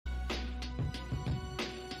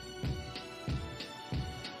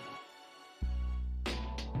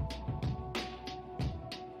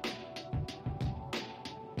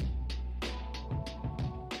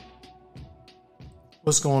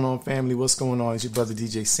What's going on, family? What's going on? It's your brother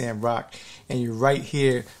DJ 𝗦𝗢𝗏, and you're right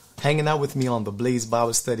here hanging out with me on the Blaze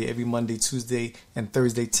Bible Study every Monday, Tuesday, and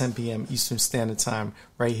Thursday, 10 p.m. Eastern Standard Time,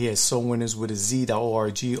 right here at 𝗦𝗎𝗓𝗡 with a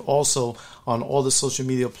Z.org. Also on all the social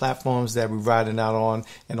media platforms that we're riding out on,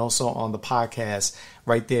 and also on the podcast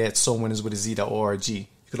right there at 𝗦𝗎𝗓𝗡 with a Z.org. You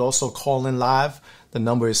could also call in live. The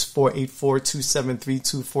number is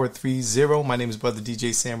 484-273-2430. My name is brother DJ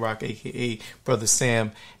𝗦𝗢𝗏, aka Brother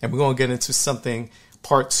Sam, and we're going to get into something.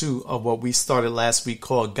 Part 2 of what we started last week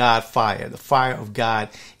called God Fire, the fire of God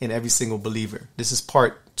in every single believer. This is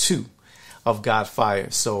part 2 of God Fire.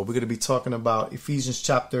 So we're going to be talking about Ephesians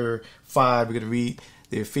chapter 5. We're going to read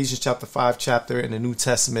the Ephesians chapter 5 chapter in the New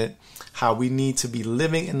Testament, how we need to be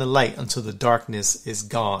living in the light until the darkness is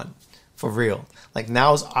gone. For real. Like,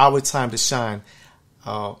 now is our time to shine.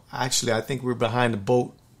 Actually, I think we're behind the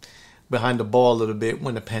ball a little bit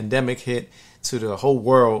when the pandemic hit to the whole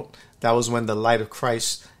world. That was when the light of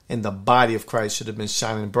Christ in the body of Christ should have been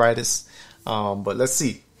shining brightest. But let's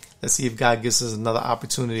see. Let's see if God gives us another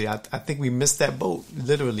opportunity. I think we missed that boat,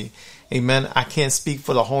 literally. Amen. I can't speak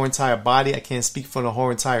for the whole entire body. I can't speak for the whole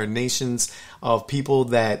entire nations of people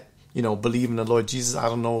that, believe in the Lord Jesus. I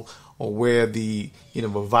don't know or where the,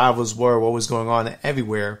 revivals were, what was going on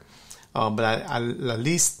everywhere. But I at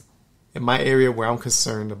least in my area where I'm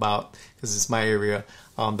concerned about, because it's my area,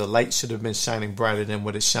 the light should have been shining brighter than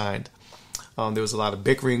what it shined. There was a lot of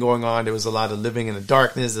bickering going on. There was a lot of living in the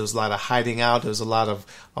darkness. There was a lot of hiding out. There was a lot of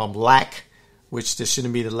lack, which there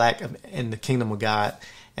shouldn't be the lack in the kingdom of God.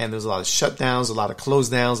 And there was a lot of shutdowns, a lot of close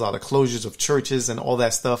downs, a lot of closures of churches and all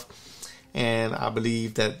that stuff. And I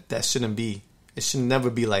believe that shouldn't be. It should never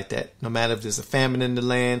be like that. No matter if there's a famine in the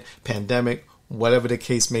land, pandemic, whatever the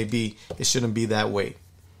case may be, it shouldn't be that way.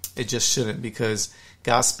 It just shouldn't, because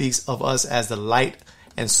God speaks of us as the light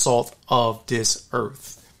and salt of this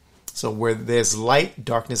earth. So where there's light,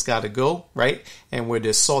 darkness got to go, right? And where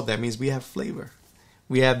there's salt, that means we have flavor.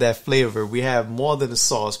 We have that flavor. We have more than the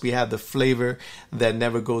sauce. We have the flavor that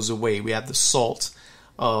never goes away. We have the salt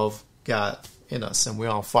of God in us, and we're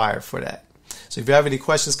on fire for that. So if you have any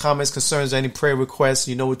questions, comments, concerns, or any prayer requests,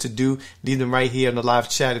 you know what to do. Leave them right here in the live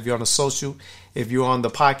chat if you're on the social. If you're on the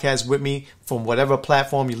podcast with me from whatever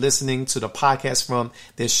platform you're listening to the podcast from,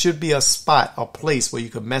 there should be a spot, a place where you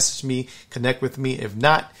can message me, connect with me. If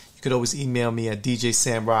not, you could always email me at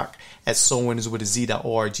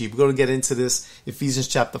djsamrock@𝗦𝗎𝗓𝗡. We're going to get into this Ephesians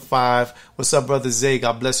chapter 5. What's up, Brother Zay?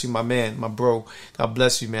 God bless you, my man, my bro. God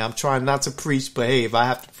bless you, man. I'm trying not to preach, but hey, if I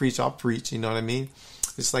have to preach, I'll preach. You know what I mean?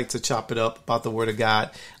 Just like to chop it up about the word of God,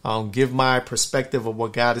 give my perspective of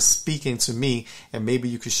what God is speaking to me, and maybe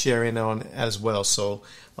you could share in on as well. So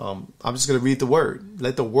I'm just going to read the word.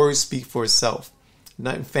 Let the word speak for itself.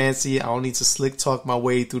 Nothing fancy. I don't need to slick talk my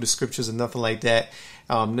way through the scriptures or nothing like that.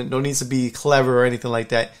 No need to be clever or anything like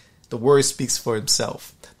that. The word speaks for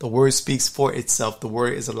itself. The word speaks for itself. The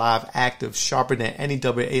word is alive, active, sharper than any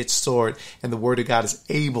double-edged sword, and the word of God is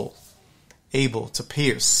able to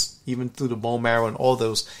pierce even through the bone marrow and all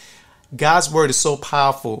those. God's word is so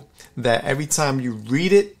powerful that every time you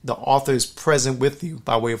read it, the author is present with you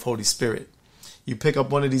by way of Holy Spirit. You pick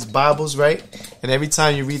up one of these Bibles, right? And every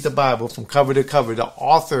time you read the Bible from cover to cover, the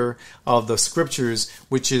author of the scriptures,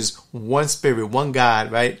 which is one spirit, one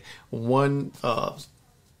God, right? One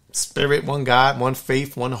spirit, one God, one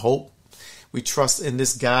faith, one hope. We trust in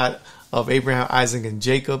this God of Abraham, Isaac, and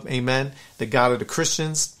Jacob. Amen. The God of the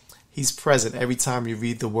Christians. He's present every time you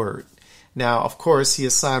read the word. Now, of course, he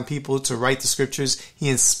assigned people to write the scriptures. He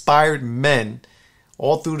inspired men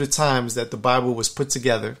all through the times that the Bible was put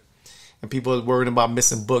together. And people are worrying about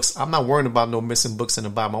missing books. I'm not worrying about no missing books in the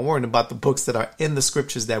Bible. I'm worrying about the books that are in the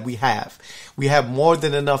scriptures that we have. We have more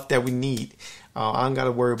than enough that we need. I don't got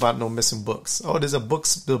to worry about no missing books. Oh, there's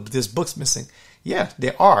books missing. Yeah,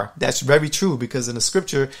 there are. That's very true, because in the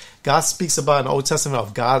scripture, God speaks about in the Old Testament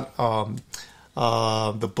of God,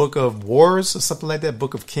 the book of wars or something like that,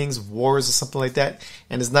 book of kings of wars or something like that.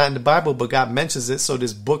 And it's not in the Bible, but God mentions it. So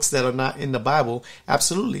there's books that are not in the Bible.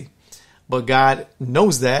 Absolutely. But God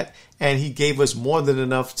knows that, and he gave us more than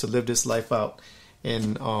enough to live this life out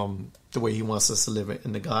in the way he wants us to live it,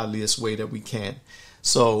 in the godliest way that we can.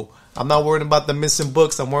 So I'm not worried about the missing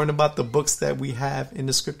books. I'm worried about the books that we have in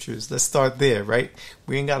the scriptures. Let's start there, right?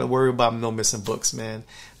 We ain't got to worry about no missing books, man.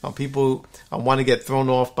 People want to get thrown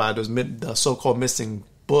off by those so-called missing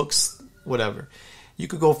books, whatever. You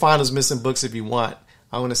could go find those missing books if you want.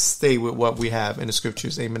 I want to stay with what we have in the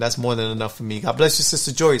scriptures. Amen. That's more than enough for me. God bless you,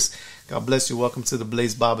 Sister Joyce. God bless you. Welcome to the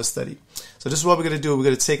Blaze Bible Study. So this is what we're going to do. We're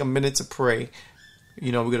going to take a minute to pray.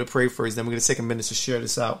 We're going to pray first. Then we're going to take a minute to share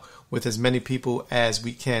this out with as many people as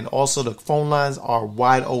we can. Also, the phone lines are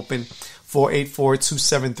wide open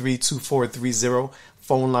 484-273-2430.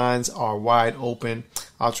 Phone lines are wide open.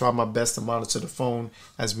 I'll try my best to monitor the phone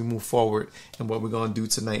as we move forward and what we're going to do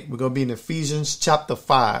tonight. We're going to be in Ephesians chapter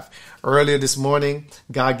 5. Earlier this morning,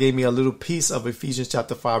 God gave me a little piece of Ephesians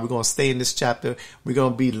chapter 5. We're going to stay in this chapter. We're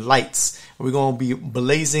going to be lights. We're going to be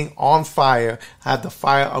blazing on fire, have the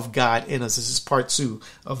fire of God in us. This is part 2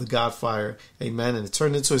 of the God fire. Amen. And it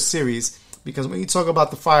turned into a series because when you talk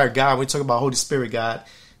about the fire of God, when you talk about Holy Spirit God,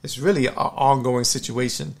 it's really an ongoing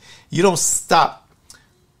situation. You don't stop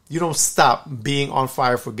being on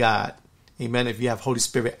fire for God. Amen. If you have Holy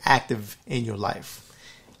Spirit active in your life.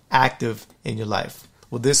 Active in your life.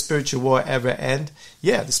 Will this spiritual war ever end?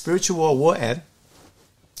 Yeah, the spiritual war will end.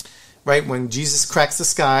 Right? When Jesus cracks the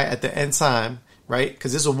sky at the end time, right?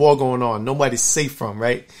 Because there's a war going on. Nobody's safe from,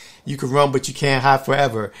 right? You can run, but you can't hide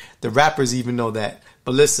forever. The rappers even know that.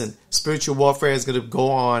 But listen, spiritual warfare is going to go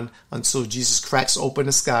on until Jesus cracks open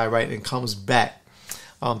the sky, right? And comes back.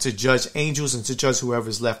 To judge angels and to judge whoever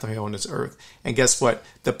is left here on this earth. And guess what?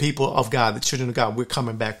 The people of God, the children of God, we're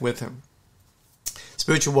coming back with him.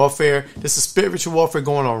 Spiritual warfare. This is spiritual warfare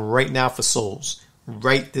going on right now for souls.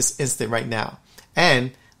 Right this instant, right now.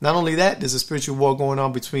 And not only that, there's a spiritual war going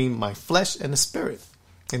on between my flesh and the spirit.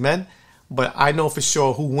 Amen. But I know for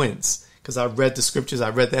sure who wins because I read the scriptures. I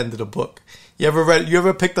read the end of the book. You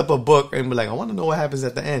ever picked up a book and be like, I want to know what happens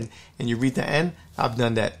at the end. And you read the end. I've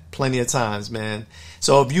done that plenty of times, man.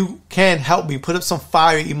 So if you can help me, put up some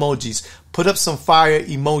fire emojis. Put up some fire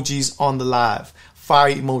emojis on the live.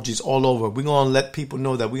 Fire emojis all over. We're going to let people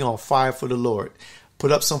know that we're on fire for the Lord.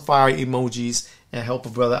 Put up some fire emojis and help a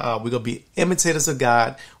brother out. We're going to be imitators of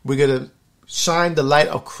God. We're going to shine the light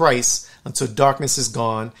of Christ until darkness is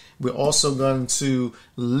gone. We're also going to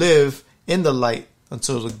live in the light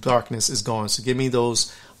until the darkness is gone. So give me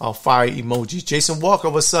those fire emojis. Jason Walker,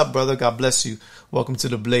 what's up, brother? God bless you. Welcome to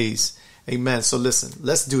the Blaze. Amen. So listen,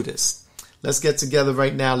 let's do this. Let's get together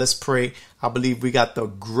right now. Let's pray. I believe we got the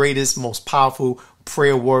greatest, most powerful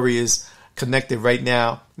prayer warriors connected right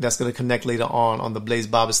now. That's going to connect later on the Blaze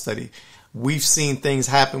Bible Study. We've seen things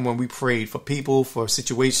happen when we prayed for people, for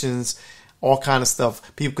situations, all kind of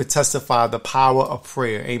stuff. People could testify the power of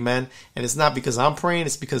prayer. Amen. And it's not because I'm praying.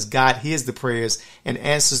 It's because God hears the prayers and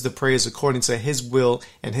answers the prayers according to his will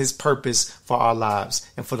and his purpose for our lives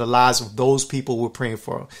and for the lives of those people we're praying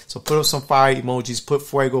for. So put up some fire emojis, put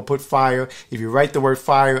fuego, put fire. If you write the word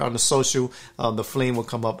fire on the social, the flame will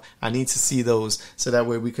come up. I need to see those so that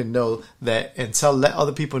way we can know that and let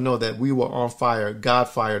other people know that we were on fire, God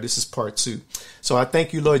fire. This is part 2. So I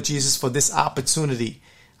thank you, Lord Jesus, for this opportunity.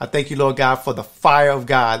 I thank you, Lord God, for the fire of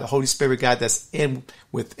God, the Holy Spirit, God, that's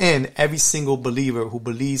within every single believer who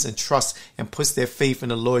believes and trusts and puts their faith in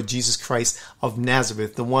the Lord Jesus Christ of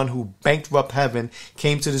Nazareth, the one who bankrupt heaven,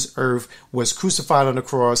 came to this earth, was crucified on the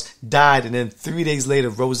cross, died, and then 3 days later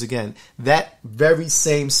rose again. That very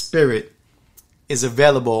same Spirit is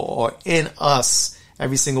available or in us,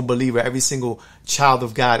 every single believer, every single child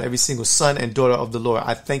of God, every single son and daughter of the Lord.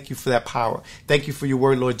 I thank you for that power. Thank you for your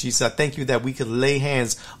word, Lord Jesus. I thank you that we could lay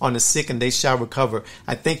hands on the sick and they shall recover.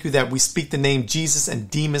 I thank you that we speak the name Jesus and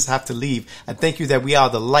demons have to leave. I thank you that we are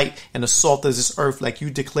the light and the salt of this earth like you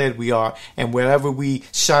declared we are. And wherever we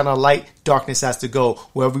shine our light, darkness has to go.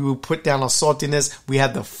 Wherever we put down our saltiness, we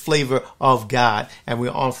have the flavor of God and we're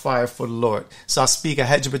on fire for the Lord. So I speak a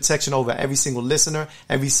hedge of protection over every single listener,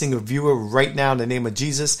 every single viewer right now in the name of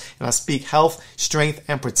Jesus. And I speak health, strength,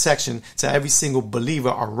 and protection to every single believer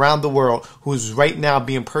around the world who's right now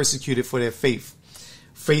being persecuted for their faith,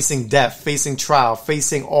 facing death, facing trial,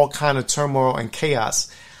 facing all kind of turmoil and chaos.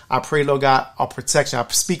 I pray, Lord God, our protection. I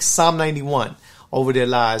speak Psalm 91 over their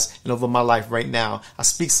lives and over my life right now. I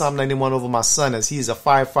speak Psalm 91 over my son as he is a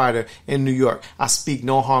firefighter in New York. I speak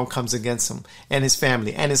no harm comes against him and his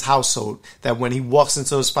family and his household, that when he walks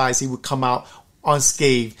into those fires, he would come out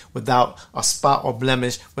unscathed, without a spot or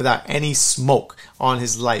blemish, without any smoke on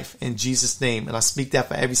his life, in Jesus' name. And I speak that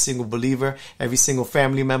for every single believer, every single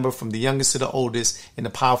family member, from the youngest to the oldest, in the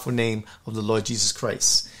powerful name of the Lord Jesus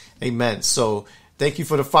Christ. Amen. So thank you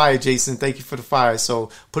for the fire, Jason. Thank you for the fire. So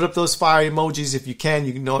put up those fire emojis if you can.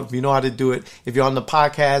 You know, if you know how to do it. If you're on the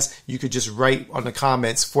podcast, you could just write on the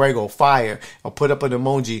comments, fuego, fire, or put up an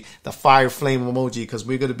emoji, the fire flame emoji, because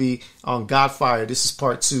we're going to be on God fire. This is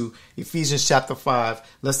part 2, Ephesians chapter 5.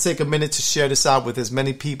 Let's take a minute to share this out with as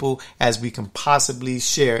many people as we can possibly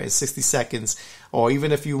share in 60 seconds. Or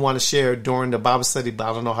even if you want to share during the Bible study, but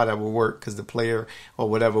I don't know how that will work because the player or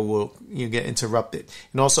whatever will get interrupted.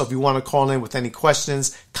 And also, if you want to call in with any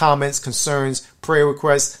questions, comments, concerns, prayer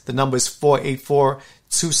requests, the number is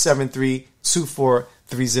 484-273-2430.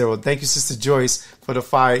 𝗦𝗢𝗧. Thank you, Sister Joyce, for the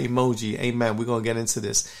fire emoji. Amen. We're going to get into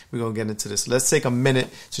this. Let's take a minute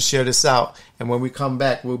to share this out. And when we come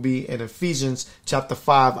back, we'll be in Ephesians chapter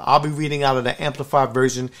 5. I'll be reading out of the Amplified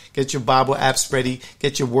version. Get your Bible apps ready.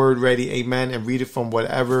 Get your word ready. Amen. And read it from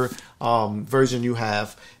whatever version you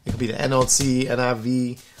have. It could be the NLT,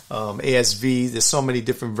 NIV, ASV. There's so many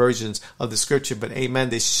different versions of the scripture. But amen,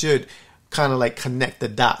 they should kind of like connect the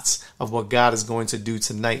dots of what God is going to do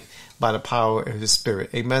tonight by the power of his spirit.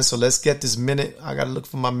 Amen. So let's get this minute. I got to look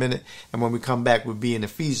for my minute. And when we come back, we'll be in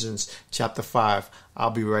Ephesians chapter 5.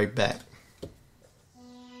 I'll be right back.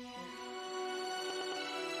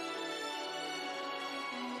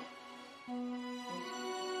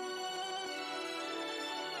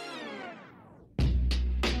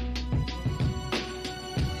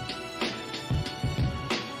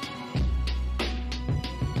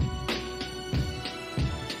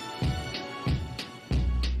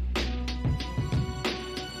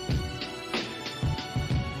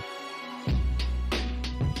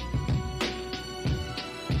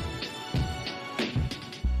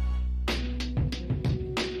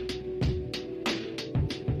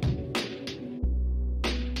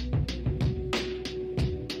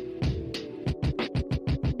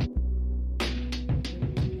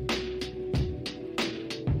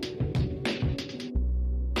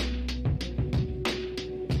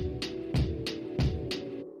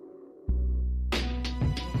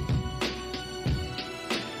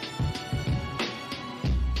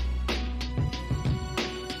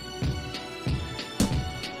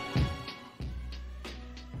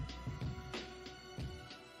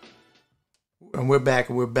 And we're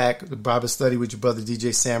back. The Bible study with your brother DJ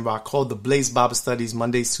𝗦𝗢𝗔𝗟, called the Blaze Bible Studies,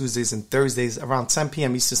 Mondays, Tuesdays, and Thursdays around 10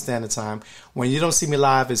 p.m. Eastern Standard Time. When you don't see me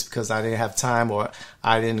live, it's because I didn't have time or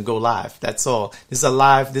I didn't go live. That's all. This is a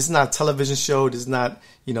live. This is not a television show. This is not,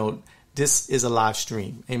 this is a live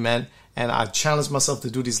stream. Amen. And I challenge myself to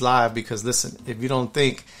do these live because, listen, if you don't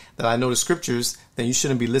think that I know the scriptures, then you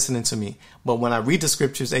shouldn't be listening to me. But when I read the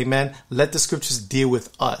scriptures, amen, let the scriptures deal with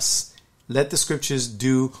us. Let the scriptures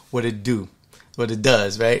do what it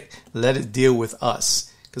does, right? Let it deal with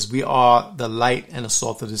us, because we are the light and the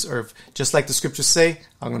salt of this earth. Just like the scriptures say,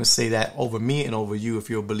 I'm going to say that over me and over you if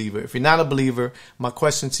you're a believer. If you're not a believer, my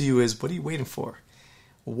question to you is, what are you waiting for?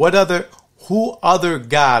 Who other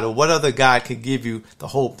God can give you the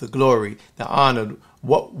hope, the glory, the honor?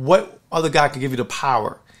 What other God can give you the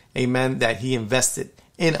power, amen, that he invested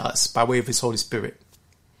in us by way of his Holy Spirit?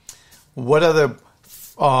 What other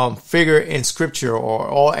figure in scripture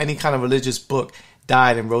or any kind of religious book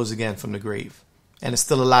died and rose again from the grave and is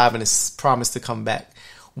still alive and is promised to come back?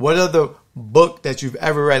 What other book that you've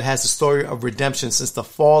ever read has the story of redemption since the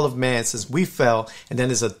fall of man, since we fell, and then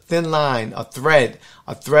there's a thin line, a thread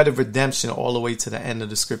of redemption all the way to the end of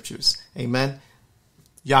the scriptures? Amen.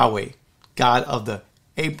 Yahweh, God of the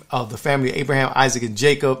family of Abraham, Isaac, and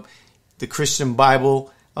Jacob, the Christian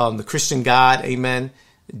Bible, the Christian God, amen.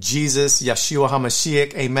 Jesus, Yeshua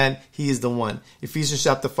HaMashiach, amen. He is the one. Ephesians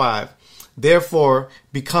chapter 5. Therefore,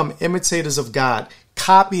 become imitators of God.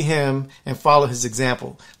 Copy him and follow his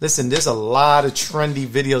example. Listen, there's a lot of trendy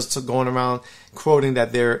videos going around quoting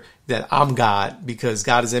that I'm God because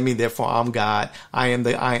God is in me, therefore I'm God. I am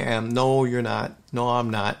the I am. No, you're not. No,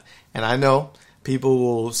 I'm not. And I know people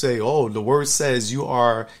will say, oh, the word says you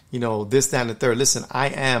are, this, that, and the third. Listen, I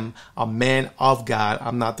am a man of God.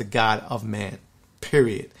 I'm not the God of man.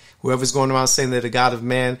 Period. Whoever's going around saying they're the God of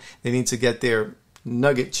man, they need to get their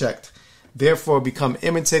nugget checked. Therefore, become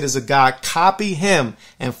imitators of God. Copy him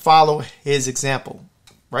and follow his example.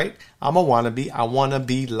 Right? I'm a wannabe. I want to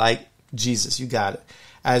be like Jesus. You got it.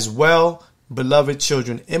 As well, beloved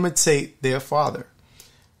children, imitate their father.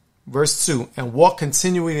 Verse 2. And walk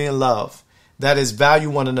continually in love. That is,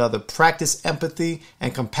 value one another. Practice empathy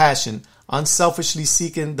and compassion, unselfishly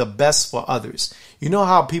seeking the best for others. You know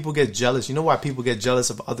how people get jealous? You know why people get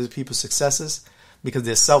jealous of other people's successes? Because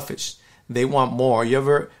they're selfish. They want more. You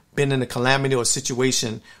ever been in a calamity or a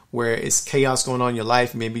situation where it's chaos going on in your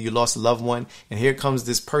life? Maybe you lost a loved one, and here comes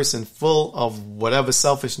this person full of whatever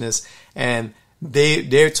selfishness, and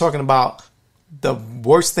they're talking about the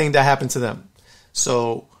worst thing that happened to them.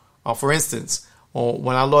 So, for instance,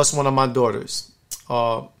 when I lost one of my daughters,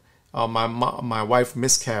 my wife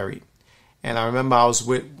miscarried. And I remember I was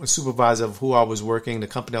with a supervisor of who I was working, the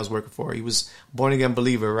company I was working for. He was a born-again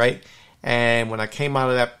believer, right? And when I came out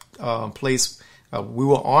of that place, we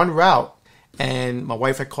were en route, and my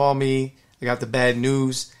wife had called me. I got the bad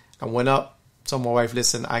news. I went up, told my wife,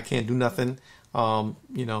 listen, I can't do nothing. I'll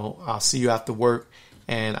see you after work.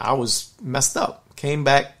 And I was messed up. Came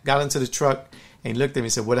back, got into the truck, And he looked at me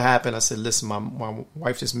and said, what happened? I said, listen, my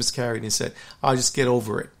wife just miscarried. And he said, I'll just get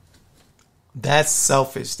over it. That's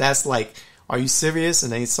selfish. That's like, are you serious?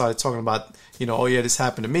 And then he started talking about, oh yeah, this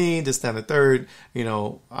happened to me, this, that, and the third.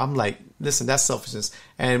 I'm like, listen, that's selfishness.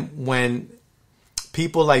 And when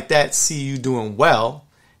people like that see you doing well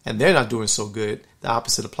and they're not doing so good, the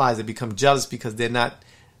opposite applies. They become jealous because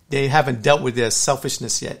they haven't dealt with their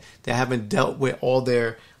selfishness yet. They haven't dealt with all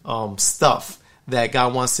their stuff that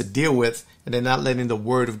God wants to deal with, and they're not letting the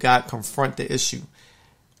word of God confront the issue.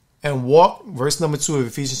 And walk, verse number 2 of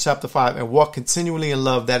Ephesians chapter 5, and walk continually in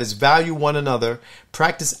love, that is, value one another,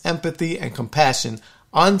 practice empathy and compassion,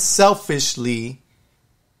 unselfishly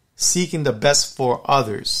seeking the best for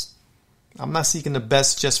others. I'm not seeking the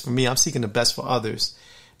best just for me. I'm seeking the best for others.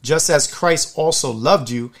 Just as Christ also loved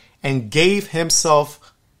you and gave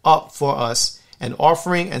himself up for us, an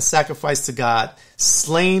offering and sacrifice to God,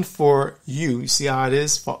 slain for you. You see how it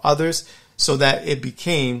is? For others, so that it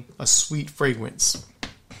became a sweet fragrance.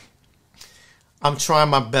 I'm trying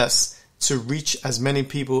my best to reach as many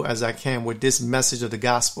people as I can with this message of the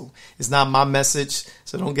gospel. It's not my message,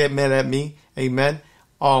 so don't get mad at me. Amen.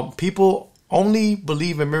 People only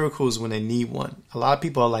believe in miracles when they need one. A lot of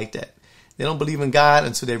people are like that. They don't believe in God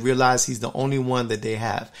until they realize he's the only one that they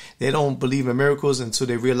have. They don't believe in miracles until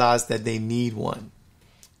they realize that they need one.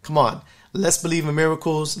 Come on. Let's believe in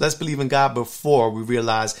miracles. Let's believe in God before we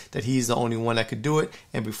realize that he's the only one that could do it,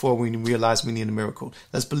 and before we realize we need a miracle.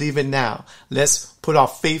 Let's believe it now. Let's put our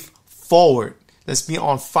faith forward. Let's be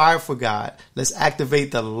on fire for God. Let's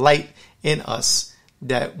activate the light in us,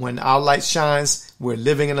 that when our light shines, we're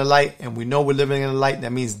living in the light, and we know we're living in the light.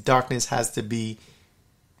 That means darkness has to be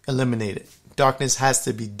eliminated. Darkness has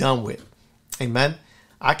to be done with. Amen.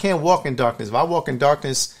 I can't walk in darkness. If I walk in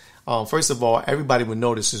darkness, first of all, everybody would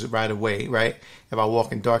notice it right away, right? If I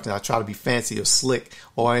walk in darkness, I try to be fancy or slick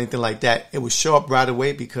or anything like that, it would show up right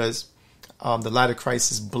away because the light of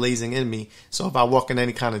Christ is blazing in me. So if I walk in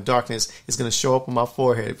any kind of darkness, it's going to show up on my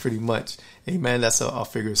forehead pretty much. Amen. That's a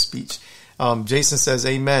figure of speech. Jason says,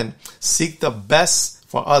 amen. Seek the best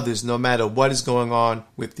for others no matter what is going on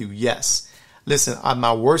with you. Yes. Listen, at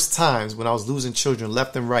my worst times when I was losing children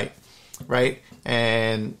left and right?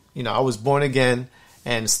 And, I was born again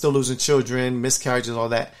and still losing children, miscarriages and all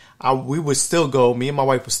that. We would still go, me and my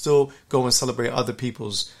wife would still go and celebrate other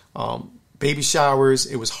people's baby showers.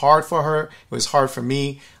 It was hard for her. It was hard for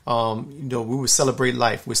me. We would celebrate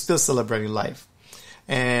life. We're still celebrating life.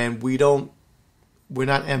 And we're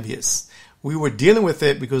not envious. We were dealing with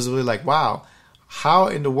it because we were like, wow, how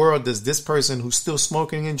in the world does this person who's still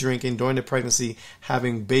smoking and drinking during the pregnancy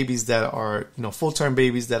having babies that are, full-term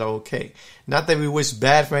babies that are okay? Not that we wish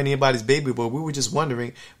bad for anybody's baby, but we were just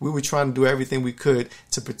wondering. We were trying to do everything we could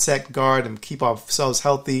to protect, guard, and keep ourselves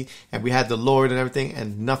healthy. And we had the Lord and everything,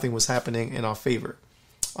 and nothing was happening in our favor.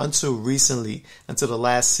 Until recently, until the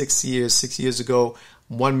last 6 years ago,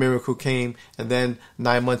 one miracle came, and then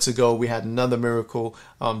 9 months ago we had another miracle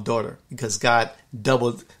daughter, because God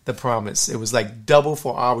doubled the promise. It was like double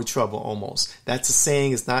for our trouble almost. That's a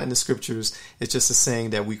saying. It's not in the scriptures. It's just a saying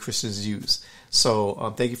that we Christians use.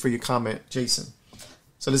 So thank you for your comment, Jason.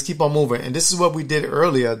 So let's keep on moving. And this is what we did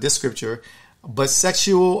earlier, this scripture. But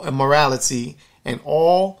sexual immorality and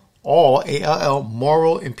all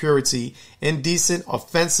moral impurity, indecent,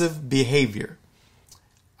 offensive behavior.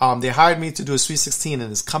 They hired me to do a Sweet 16,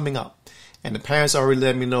 and it's coming up. And the parents already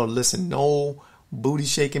let me know, listen, no booty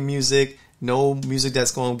shaking music, no music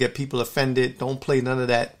that's going to get people offended. Don't play none of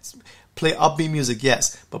that. Play upbeat music,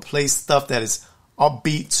 yes, but play stuff that is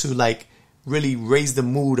upbeat to like really raise the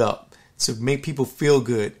mood up, to make people feel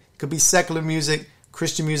good. It could be secular music,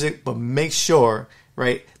 Christian music, but make sure,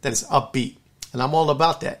 right, that it's upbeat. And I'm all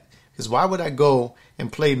about that. Because why would I go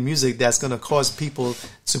and play music that's going to cause people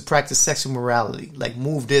to practice sexual morality? Like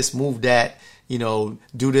move this, move that, do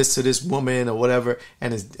this to this woman or whatever.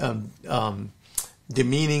 And it's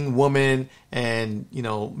demeaning women and,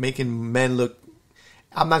 making men look.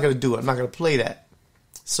 I'm not going to do it. I'm not going to play that.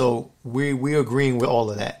 So we're agreeing with all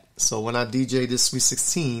of that. So when I DJ this Sweet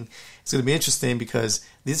 16, it's going to be interesting because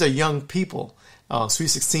these are young people. Sweet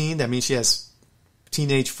 16, that means she has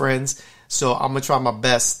teenage friends. So I'm going to try my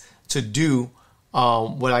best to do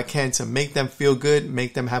what I can to make them feel good,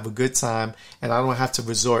 make them have a good time, and I don't have to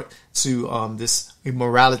resort to this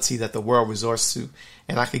immorality that the world resorts to.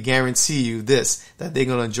 And I can guarantee you this, that they're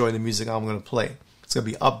going to enjoy the music I'm going to play. It's going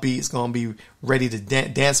to be upbeat. It's going to be ready to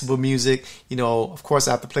danceable music. Of course,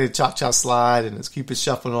 I have to play the Cha-Cha Slide and the Cupid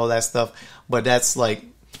Shuffle and all that stuff, but that's like,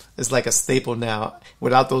 it's like a staple now.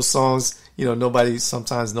 Without those songs,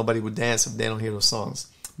 sometimes nobody would dance if they don't hear those songs.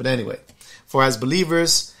 But anyway, for as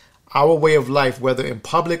believers, our way of life, whether in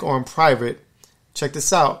public or in private, check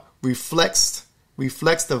this out, reflects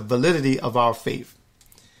the validity of our faith.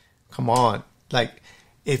 Come on. Like,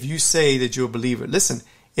 if you say that you're a believer, listen,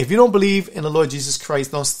 if you don't believe in the Lord Jesus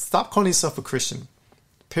Christ, don't stop calling yourself a Christian.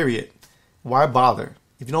 Period. Why bother?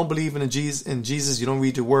 If you don't believe in Jesus, you don't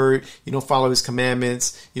read the word, you don't follow his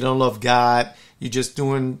commandments, you don't love God, you're just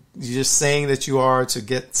saying that you are to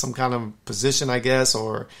get some kind of position, I guess,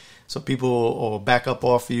 or so people or back up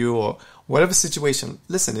off you or whatever situation.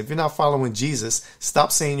 Listen, if you're not following Jesus,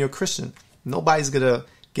 stop saying you're a Christian. Nobody's going to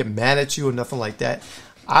get mad at you or nothing like that.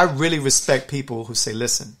 I really respect people who say,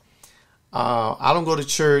 listen, I don't go to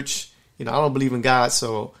church, I don't believe in God,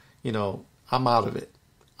 so, I'm out of it.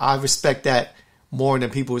 I respect that more than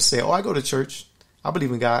people would say, oh, I go to church, I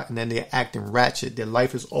believe in God, and then they're acting ratchet. Their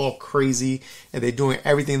life is all crazy, and they're doing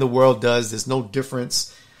everything the world does. There's no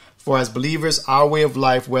difference. For as believers, our way of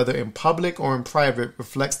life, whether in public or in private,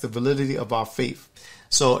 reflects the validity of our faith.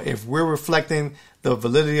 So if we're reflecting the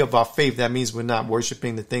validity of our faith, that means we're not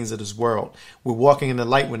worshiping the things of this world. We're walking in the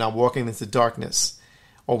light. We're not walking into darkness.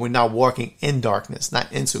 Or we're not walking in darkness,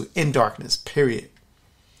 not in darkness, period.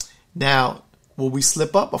 Now, will we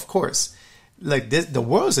slip up? Of course. Like this, the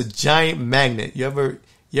world is a giant magnet. You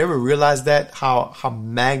ever realize that? How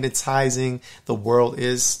magnetizing the world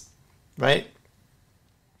is, right?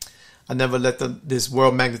 I never let this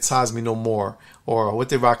world magnetize me no more. Or what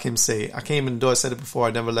did Rakim say? I came in the door, I said it before,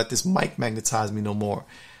 I never let this mic magnetize me no more.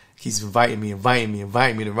 He's inviting me to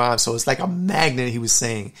rhyme. So it's like a magnet. He was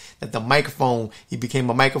saying that the microphone, he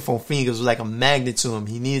became a microphone fiend. It was like a magnet to him.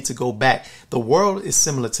 He needed to go back. The world is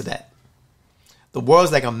similar to that. The world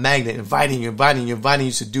is like a magnet, inviting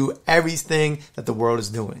you to do everything that the world is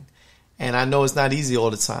doing. And I know it's not easy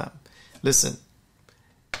all the time. Listen,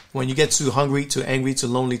 when you get too hungry, too angry, too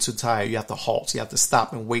lonely, too tired, you have to halt. You have to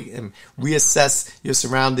stop and wait and reassess your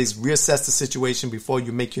surroundings, reassess the situation before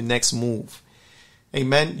you make your next move.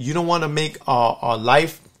 Amen. You don't want to make a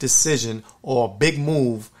life decision or a big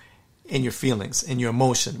move in your feelings, in your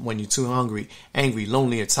emotion when you're too hungry, angry,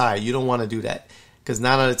 lonely, or tired. You don't want to do that. Because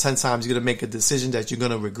 9 out of 10 times you're going to make a decision that you're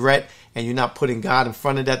going to regret, and you're not putting God in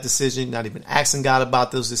front of that decision, not even asking God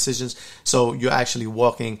about those decisions. So you're actually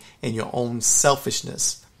walking in your own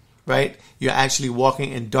selfishness, right? You're actually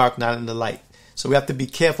walking in dark, not in the light. So we have to be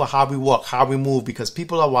careful how we walk, how we move, because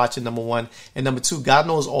people are watching, number one. And number two, God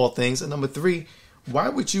knows all things. And number three, why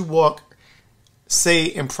would you say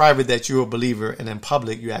in private that you're a believer, and in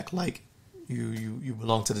public you act like you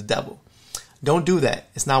belong to the devil? Don't do that.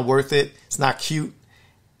 It's not worth it. It's not cute.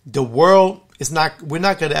 The world is not, we're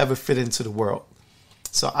not going to ever fit into the world.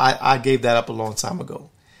 So I gave that up a long time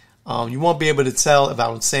ago. You won't be able to tell if I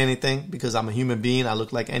don't say anything because I'm a human being. I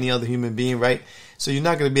look like any other human being, right? So you're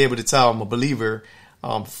not going to be able to tell I'm a believer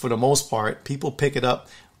for the most part. People pick it up.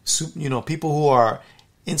 People who are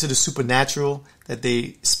into the supernatural,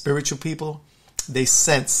 spiritual people, they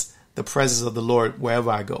sense the presence of the Lord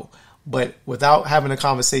wherever I go. But without having a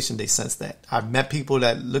conversation, they sense that. I've met people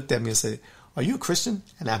that looked at me and said, "Are you a Christian?"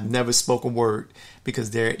 And I've never spoken a word because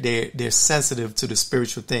they're sensitive to the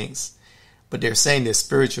spiritual things. But they're saying they're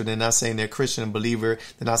spiritual. They're not saying they're Christian and believer.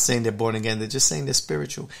 They're not saying they're born again. They're just saying they're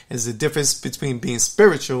spiritual. And there's a difference between being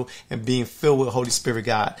spiritual and being filled with Holy Spirit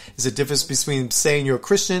God. There's a difference between saying you're a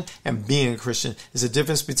Christian and being a Christian. There's a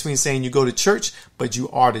difference between saying you go to church, but you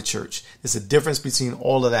are the church. There's a difference between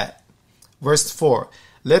all of that. Verse 4.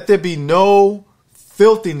 Let there be no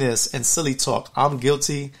filthiness and silly talk. I'm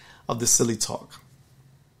guilty of the silly talk.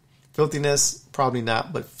 Filthiness, probably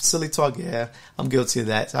not, but silly talk, yeah, I'm guilty of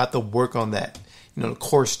that. So I have to work on that. The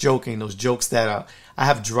coarse joking, those jokes that I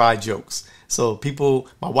have dry jokes. So people,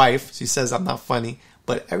 my wife, she says I'm not funny,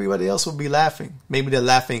 but everybody else will be laughing. Maybe they're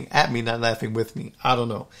laughing at me, not laughing with me. I don't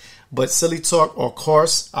know. But silly talk or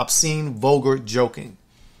coarse, obscene, vulgar joking.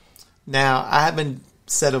 Now, I haven't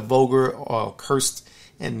said a vulgar or cursed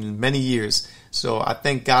in many years. So I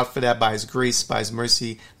thank God for that. By his grace, by his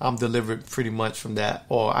mercy, I'm delivered pretty much from that.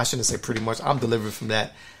 Or I shouldn't say pretty much, I'm delivered from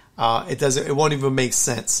that. It won't even make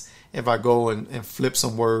sense if I go and flip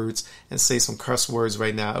some words and say some curse words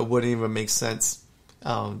right now. It wouldn't even make sense.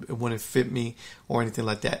 It wouldn't fit me or anything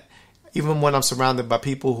like that. Even when I'm surrounded by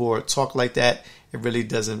people who talk like that, it really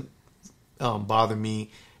doesn't bother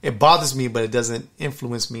me. It bothers me, but it doesn't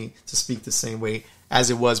influence me to speak the same way as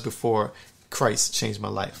it was before Christ changed my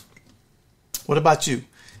life. What about you?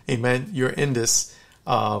 Amen. You're in this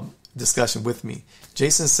discussion with me.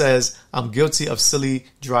 Jason says, I'm guilty of silly,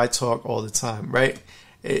 dry talk all the time, right?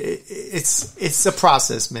 It's a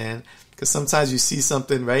process, man. Because sometimes you see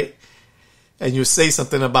something, right? And you say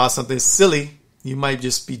something about something silly. You might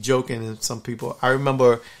just be joking. And some people, I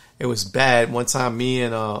remember it was bad. One time, me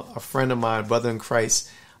and a friend of mine, brother in Christ,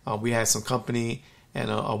 We had some company, and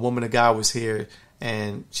a woman of God was here,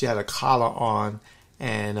 and she had a collar on,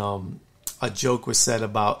 and a joke was said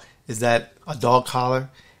about, is that a dog collar?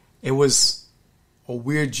 It was a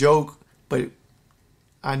weird joke, but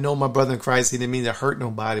I know my brother in Christ, he didn't mean to hurt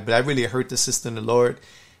nobody, but I really hurt the sister in the Lord.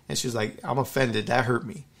 And she was like, I'm offended. That hurt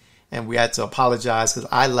me. And we had to apologize because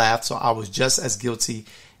I laughed, so I was just as guilty.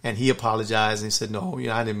 And he apologized and he said, no,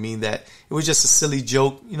 I didn't mean that. It was just a silly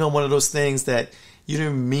joke. One of those things that you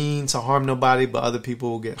didn't mean to harm nobody, but other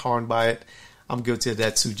people will get harmed by it. I'm guilty of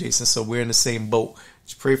that too, Jason. So we're in the same boat.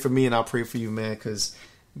 Just pray for me and I'll pray for you, man, because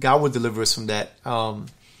God will deliver us from that. And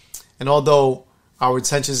although our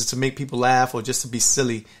intentions is to make people laugh or just to be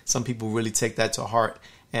silly, some people really take that to heart.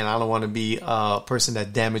 And I don't want to be a person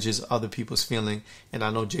that damages other people's feeling. And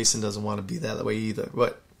I know Jason doesn't want to be that way either.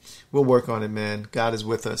 But we'll work on it, man. God is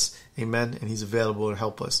with us. Amen. And he's available to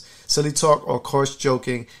help us. Silly talk or coarse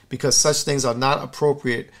joking, because such things are not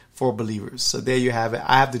appropriate for believers. So there you have it.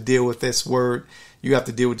 I have to deal with this word. You have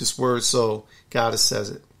to deal with this word. So God just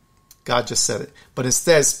says it. God just said it. But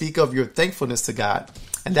instead, speak of your thankfulness to God.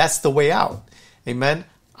 And that's the way out. Amen.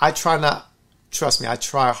 I try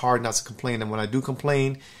hard not to complain. And when I do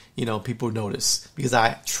complain, people notice, because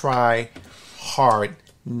I try hard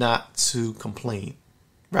not to complain,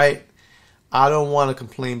 right? I don't want to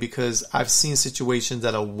complain because I've seen situations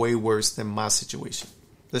that are way worse than my situation.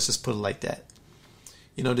 Let's just put it like that.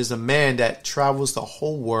 There's a man that travels the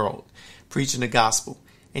whole world preaching the gospel,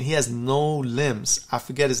 and he has no limbs. I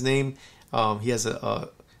forget his name. He has a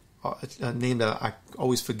name that I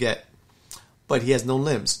always forget. But he has no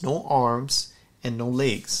limbs, no arms, and no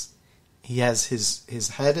legs. He has his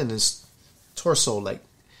head and his torso, like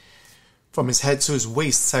from his head to his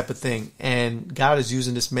waist type of thing. And God is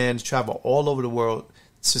using this man to travel all over the world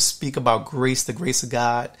to speak about grace, the grace of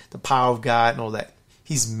God, the power of God, and all that.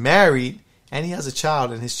 He's married, and he has a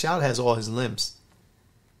child, and his child has all his limbs.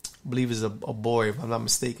 I believe it's a boy, if I'm not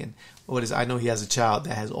mistaken. I know he has a child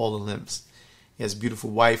that has all the limbs. He has a beautiful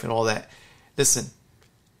wife and all that. Listen.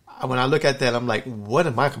 When I look at that, I'm like, what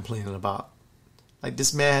am I complaining about? Like,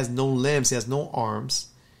 this man has no limbs. He has no arms.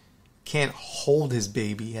 Can't hold his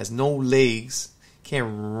baby. Has no legs. Can't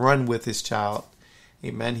run with his child.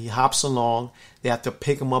 Amen. He hops along. They have to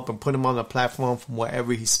pick him up and put him on the platform from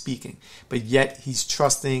wherever he's speaking. But yet, he's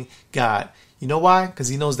trusting God. You know why? Because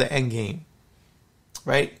he knows the end game.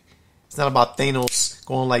 Right? It's not about Thanos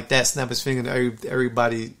going like that, snap his finger, and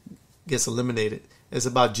everybody gets eliminated. It's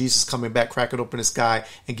about Jesus coming back, cracking open the sky,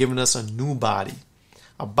 and giving us a new body.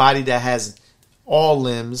 A body that has all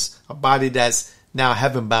limbs. A body that's now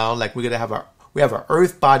heaven bound. Like we have an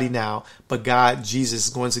earth body now, but God, Jesus,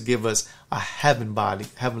 is going to give us a heavenly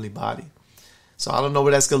body. So I don't know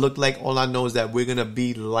what that's going to look like. All I know is that we're going to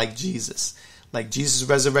be like Jesus. Like Jesus'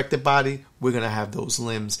 resurrected body, we're going to have those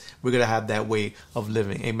limbs. We're going to have that way of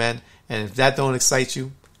living. Amen. And if that don't excite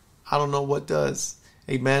you, I don't know what does.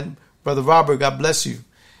 Amen. Brother Robert, God bless you.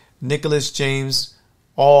 Nicholas James,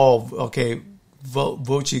 wINNERZ.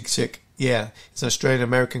 Yeah, he's an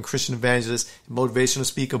Australian-American Christian evangelist and motivational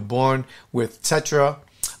speaker born with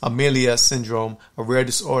Tax-Deductible syndrome, a rare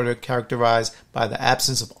disorder characterized by the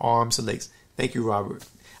absence of arms or legs. Thank you, Robert.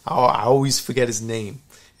 I always forget his name.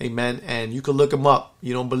 Amen. And you can look him up.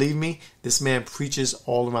 You don't believe me? This man preaches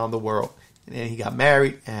all around the world. And then he got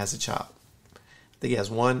married and has a child. I think he has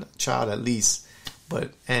one child at least. They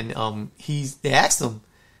asked him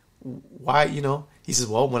why, he says,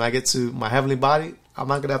 well, when I get to my heavenly body, I'm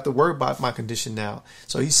not going to have to worry about my condition now.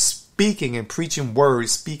 So he's speaking and preaching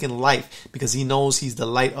words, speaking life, because he knows he's the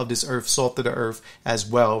light of this earth, salt of the earth as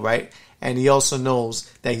well, right? And he also knows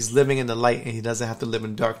that he's living in the light and he doesn't have to live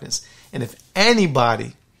in darkness. And if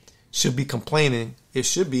anybody should be complaining, it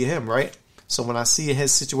should be him, right? So when I see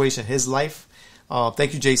his situation, his life,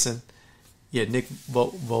 thank you, Jason. Yeah, Nick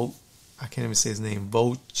Vote. I can't even say his name.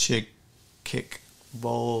 Vujicic.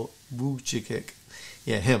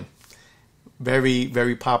 Yeah, him. Very,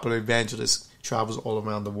 very popular evangelist. Travels all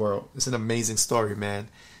around the world. It's an amazing story, man.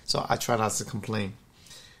 So I try not to complain.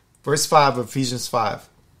 Verse 5 of Ephesians 5.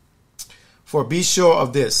 For be sure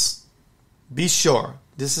of this. Be sure.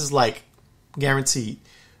 This is like guaranteed.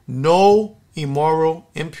 No immoral,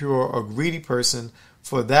 impure, or greedy person,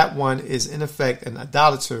 for that one is in effect an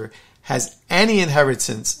idolater, has any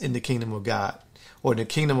inheritance in the kingdom of God, or in the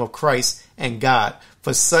kingdom of Christ and God.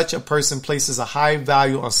 For such a person places a high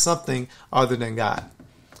value on something other than God.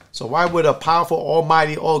 So why would a powerful,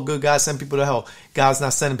 almighty, all good God send people to hell? God's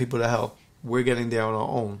not sending people to hell. We're getting there on our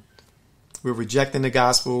own. We're rejecting the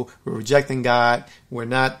gospel. We're rejecting God. We're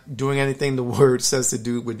not doing anything the word says to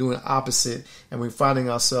do. We're doing the opposite. And we're finding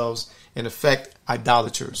ourselves, in effect,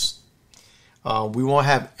 idolaters. We won't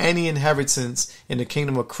have any inheritance in the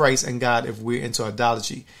kingdom of Christ and God if we're into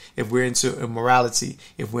idolatry, if we're into immorality,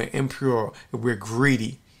 if we're impure, if we're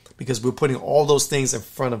greedy, because we're putting all those things in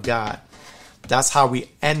front of God. That's how we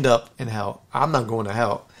end up in hell. I'm not going to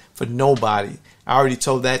hell for nobody. I already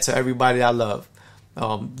told that to everybody I love.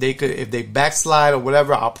 They could, if they backslide or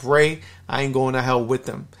whatever, I'll pray. I ain't going to hell with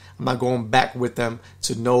them. I'm not going back with them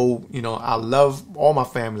to know, I love all my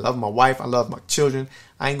family, love my wife, I love my children.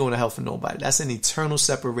 I ain't going to hell for nobody. That's an eternal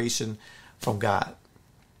separation from God.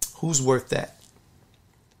 Who's worth that?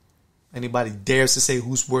 Anybody dares to say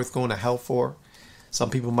who's worth going to hell for?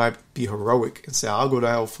 Some people might be heroic and say, I'll go to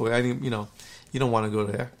hell for any, you don't want to go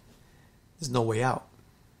there. There's no way out.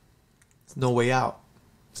 There's no way out.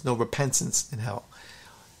 There's no repentance in hell.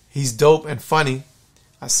 He's dope and funny.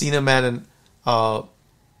 I seen him at an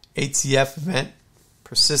ATF event.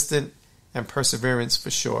 Persistent and perseverance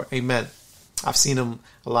for sure. Amen. I've seen him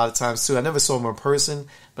a lot of times too. I never saw him in person,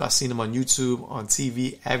 but I've seen him on YouTube, on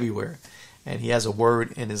TV, everywhere. And he has a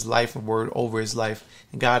word in his life, a word over his life.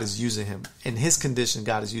 And God is using him. In his condition,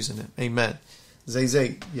 God is using him. Amen.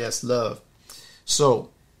 Zay, yes, love. So,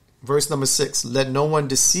 verse number 6. Let no one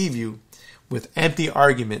deceive you with empty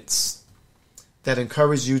arguments that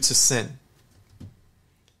encourage you to sin.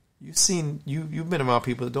 You've been around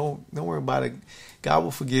people. Don't worry about it. God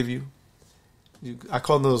will forgive you. I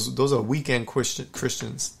call those are weekend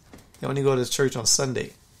Christians. They only go to church on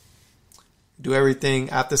Sunday. Do everything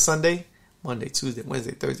after Sunday. Monday, Tuesday,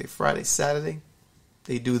 Wednesday, Thursday, Friday, Saturday.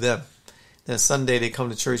 They do them. Then Sunday they come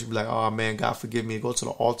to church and be like, oh man, God forgive me. They go to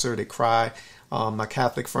the altar, they cry. My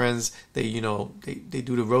Catholic friends, they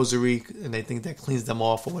do the rosary and they think that cleans them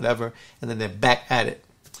off or whatever. And then they're back at it.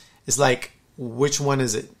 It's like, which one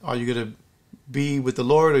is it? Are you going to be with the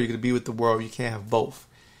Lord or are you going to be with the world? You can't have both.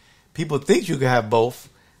 People think you can have both.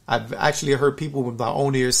 I've actually heard people with my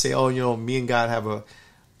own ears say, oh, me and God have a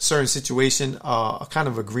certain situation, a kind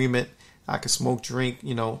of agreement. I could smoke, drink,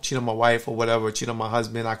 cheat on my wife or whatever, cheat on my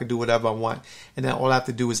husband. I could do whatever I want. And then all I have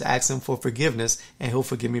to do is ask him for forgiveness and he'll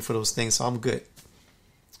forgive me for those things. So I'm good.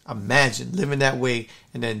 Imagine living that way.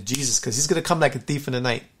 And then Jesus, because he's going to come like a thief in the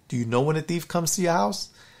night. Do you know when a thief comes to your house?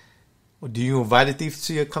 Or do you invite a thief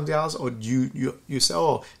to come to your house? Or you say,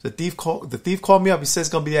 oh, the thief called me up. He says it's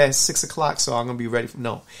going to be there at 6 o'clock. So I'm going to be ready.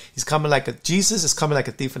 No, Jesus is coming like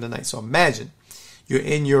a thief in the night. So imagine you're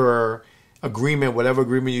in your agreement, whatever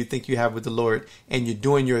agreement you think you have with the Lord, and you're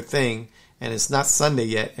doing your thing, and it's not Sunday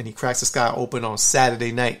yet, and he cracks the sky open on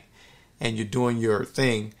Saturday night, and you're doing your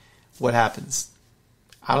thing. What happens?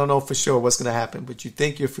 I don't know for sure what's going to happen, but you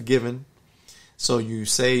think you're forgiven, so you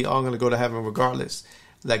say, oh, I'm going to go to heaven regardless.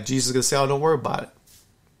 Like Jesus is going to say, oh, don't worry about it.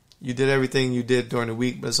 You did everything you did during the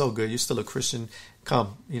week, but it's all good. You're still a Christian.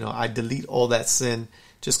 Come, I delete all that sin.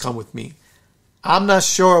 Just come with me. I'm not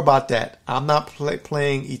sure about that. I'm not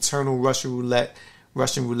playing eternal Russian roulette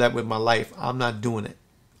with my life. I'm not doing it.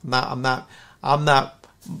 I'm not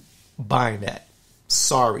buying that.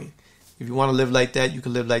 Sorry. If you want to live like that, you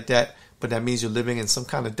can live like that. But that means you're living in some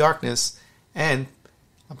kind of darkness. And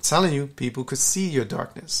I'm telling you, people could see your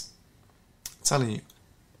darkness. I'm telling you,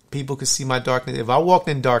 people could see my darkness. If I walked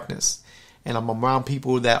in darkness and I'm around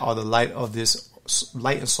people that are the light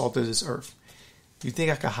and salt of this earth, do you think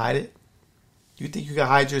I could hide it? You think you can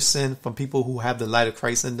hide your sin from people who have the light of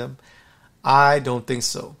Christ in them? I don't think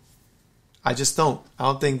so. I just don't. I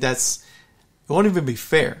don't think it won't even be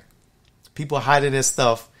fair. People hiding their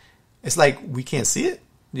stuff. It's like we can't see it.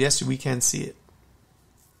 Yes, we can see it.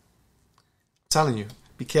 I'm telling you,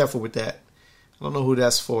 be careful with that. I don't know who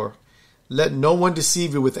that's for. Let no one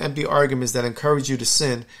deceive you with empty arguments that encourage you to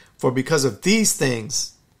sin. For because of these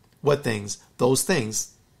things, what things? Those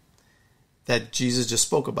things that Jesus just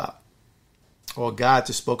spoke about. Or God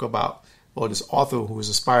just spoke about, or this author who was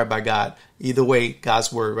inspired by God. Either way,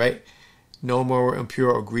 God's word, right? No more impure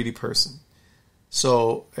or greedy person.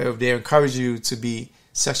 So if they encourage you to be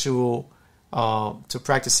sexual, to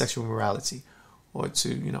practice sexual morality, or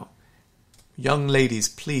to, young ladies,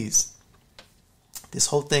 please, this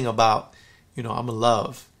whole thing about, I'm in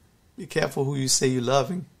love. Be careful who you say you're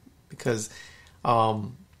loving, because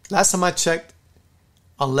last time I checked,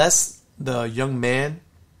 unless the young man,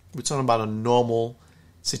 we're talking about a normal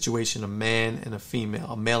situation, a man and a female,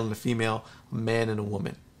 a male and a female, a man and a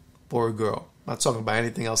woman, boy or girl. I'm not talking about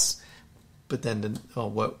anything else but then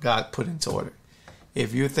what God put into order.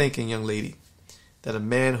 If you're thinking, young lady, that a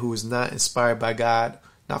man who is not inspired by God,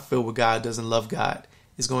 not filled with God, doesn't love God,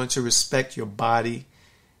 is going to respect your body,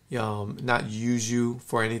 not use you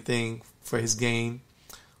for anything for his gain,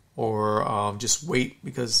 or just wait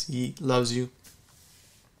because he loves you,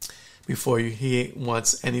 before he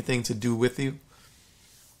wants anything to do with you.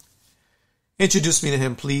 Introduce me to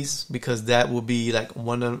him, please, because that will be like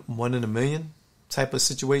one in a million type of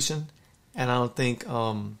situation. And I don't think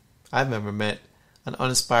I've ever met an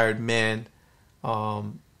uninspired man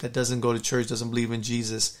that doesn't go to church, doesn't believe in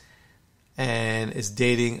Jesus, and is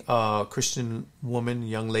dating a Christian woman,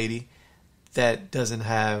 young lady, that doesn't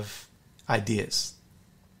have ideas.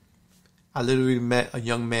 I literally met a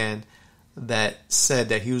young man that said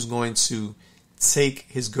that he was going to take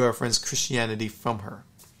his girlfriend's Christianity from her.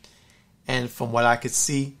 And from what I could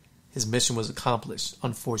see, his mission was accomplished,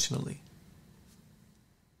 unfortunately.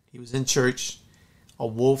 He was in church, a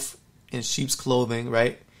wolf in sheep's clothing,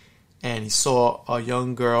 right? And he saw a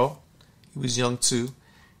young girl. He was young too.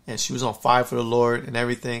 And she was on fire for the Lord and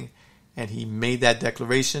everything. And he made that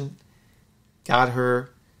declaration, got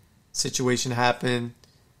her, situation happened.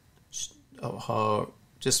 Her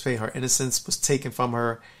innocence was taken from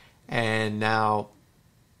her. And now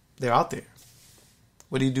they're out there.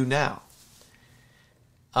 What do you do now?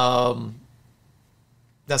 That's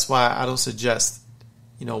why I don't suggest,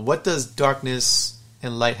 what does darkness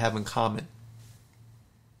and light have in common?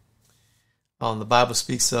 The Bible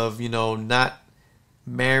speaks of, not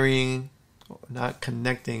marrying, not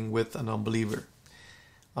connecting with an unbeliever,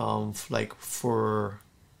 like for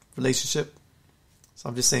relationship. So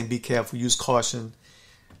I'm just saying, be careful, use caution,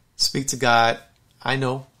 speak to God. I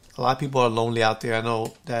know a lot of people are lonely out there. I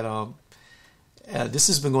know that this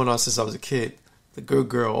has been going on since I was a kid. The good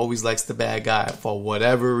girl always likes the bad guy for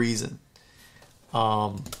whatever reason.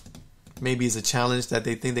 Maybe it's a challenge that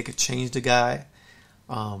they think they could change the guy.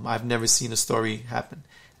 I've never seen a story happen.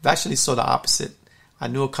 I've actually saw the opposite. I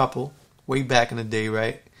knew a couple way back in the day,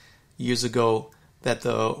 right? Years ago, that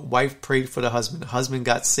the wife prayed for the husband. The husband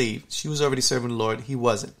got saved. She was already serving the Lord. He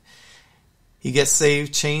wasn't. He gets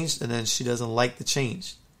saved, changed, and then she doesn't like the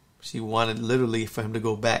change. She wanted literally for him to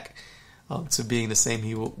go back to being the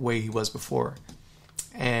same way he was before.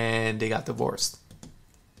 And they got divorced.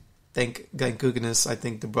 Thank goodness, I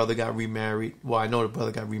think the brother got remarried. Well, I know the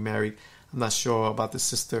brother got remarried. I'm not sure about the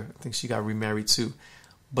sister. I think she got remarried too.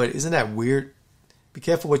 But isn't that weird? Be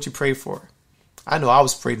careful what you pray for. I know I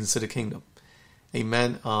was prayed into the kingdom.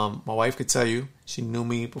 Amen. My wife could tell you, she knew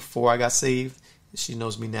me before I got saved. She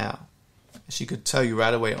knows me now. She could tell you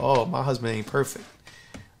right away, oh, my husband ain't perfect,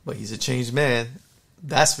 but he's a changed man.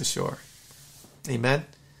 That's for sure. Amen.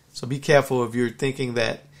 So be careful if you're thinking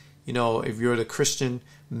that, if you're the Christian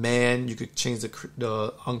man, you could change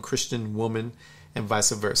the unchristian woman and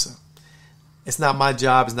vice versa. It's not my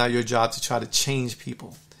job. It's not your job to try to change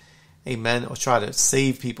people. Amen. Or try to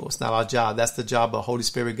save people. It's not our job. That's the job of Holy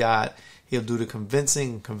Spirit God. He'll do the convincing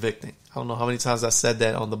and convicting. I don't know how many times I said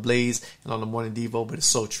that on the Blaze and on the Morning Devo, but it's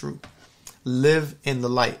so true. Live in the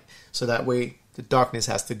light. So that way the darkness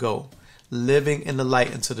has to go. Living in the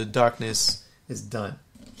light until the darkness is done.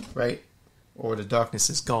 Right? Or the darkness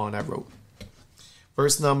is gone, I wrote.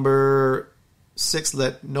 Verse number 6,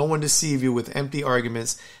 let no one deceive you with empty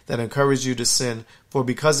arguments that encourage you to sin. For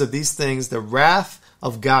because of these things, the wrath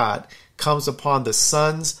of God comes upon the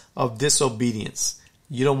sons of disobedience.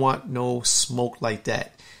 You don't want no smoke like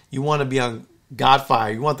that. You want to be on God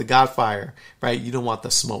fire. You want the God fire, right? You don't want the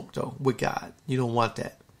smoke, though, with God. You don't want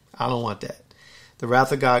that. I don't want that. The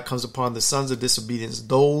wrath of God comes upon the sons of disobedience,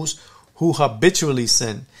 those who habitually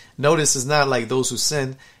sin. Notice it's not like those who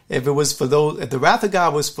sin. If it was for those, if the wrath of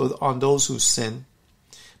God was on those who sin,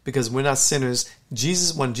 because we're not sinners.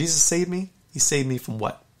 When Jesus saved me, he saved me from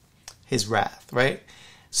what? His wrath, right?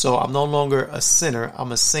 So I'm no longer a sinner.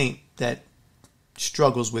 I'm a saint that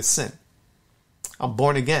struggles with sin. I'm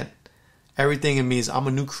born again. Everything in me is, I'm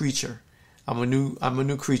a new creature. I'm a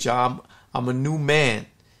new creature. I'm a new man.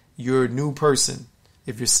 You're a new person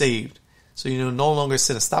if you're saved. So you're no longer a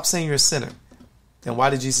sinner. Stop saying you're a sinner. Then why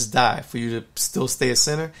did Jesus die? For you to still stay a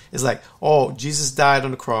sinner? It's like, oh, Jesus died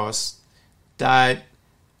on the cross, died,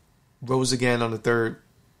 rose again on the third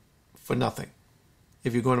for nothing.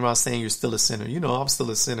 If you're going around saying you're still a sinner, I'm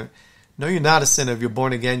still a sinner. No, you're not a sinner. If you're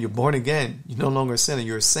born again, you're born again. You're no longer a sinner.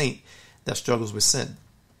 You're a saint that struggles with sin.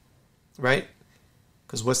 Right?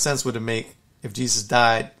 Because what sense would it make if Jesus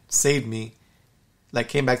died, saved me, like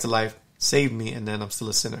came back to life, saved me, and then I'm still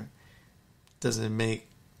a sinner? Doesn't make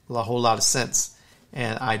a whole lot of sense.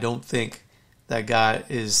 And I don't think that God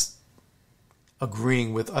is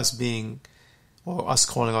agreeing with us being, or us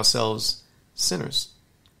calling ourselves sinners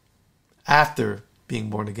after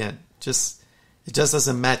being born again. It just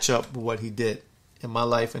doesn't match up with what he did in my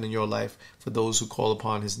life and in your life for those who call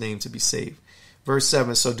upon his name to be saved. Verse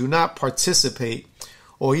 7, so do not participate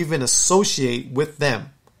or even associate with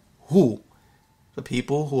them. Who? The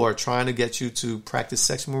people who are trying to get you to practice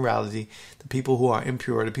sexual morality, the people who are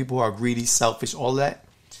impure, the people who are greedy, selfish, all that.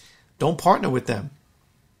 Don't partner with them.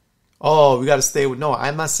 Oh, we got to stay with. No,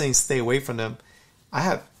 I'm not saying stay away from them.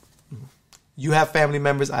 You have family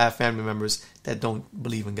members. I have family members that don't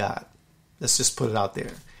believe in God. Let's just put it out there.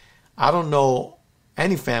 I don't know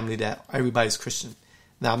any family that everybody's Christian.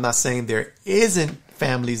 Now, I'm not saying there isn't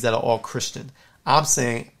families that are all Christian. I'm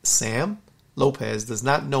saying Sam Lopez does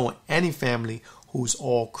not know any family who's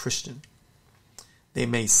all Christian. They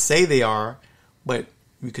may say they are, but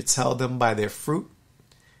you could tell them by their fruit.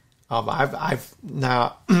 I've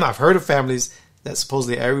heard of families that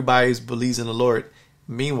supposedly everybody believes in the Lord.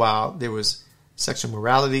 Meanwhile, there was sexual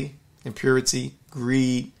morality, impurity,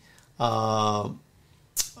 greed, all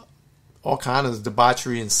kinds of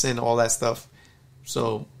debauchery and sin, all that stuff.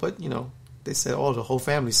 So, but they said, oh, the whole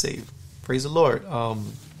family's saved. Praise the Lord.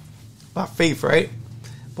 By faith, right?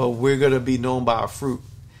 But we're going to be known by our fruit.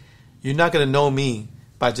 You're not going to know me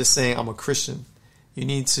by just saying I'm a Christian. You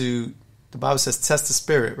need to, the Bible says, test the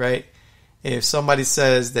spirit, right? If somebody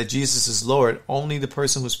says that Jesus is Lord, only the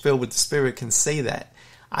person who's filled with the Spirit can say that.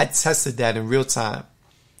 I tested that in real time.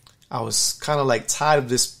 I was kind of like tired of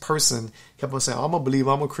this person. Kept on saying, I'm a believer,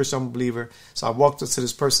 I'm a Christian, I'm a believer. So I walked up to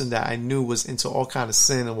this person that I knew was into all kind of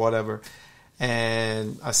sin and whatever.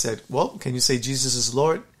 And I said, well, can you say Jesus is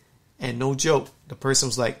Lord? And no joke, the person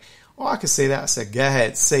was like, oh, I can say that. I said, go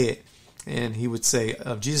ahead, say it. And he would say,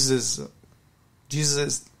 Jesus,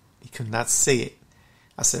 he could not say it.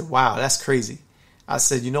 I said, wow, that's crazy. I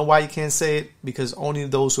said, you know why you can't say it? Because only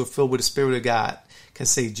those who are filled with the Spirit of God can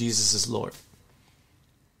say Jesus is Lord.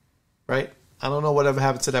 Right? I don't know whatever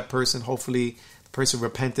happened to that person. Hopefully the person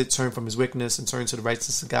repented, turned from his wickedness, and turned to the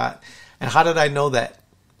righteousness of God. And how did I know that?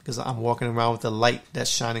 Because I'm walking around with a light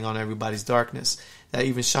that's shining on everybody's darkness. That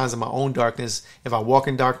even shines in my own darkness. If I walk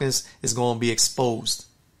in darkness, it's going to be exposed.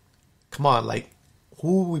 Come on, like,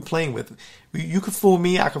 who are we playing with? You can fool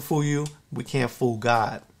me, I can fool you. We can't fool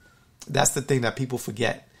God. That's the thing that people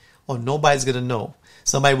forget. Oh, nobody's going to know.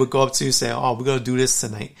 Somebody would go up to you and say, oh, we're going to do this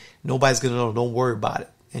tonight. Nobody's going to know. Don't worry about it.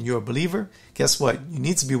 And you're a believer, guess what? You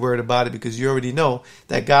need to be worried about it because you already know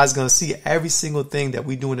that God's going to see every single thing that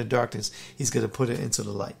we do in the darkness. He's going to put it into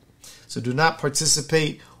the light. So do not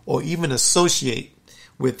participate or even associate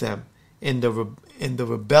with them in the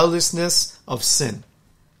rebelliousness of sin.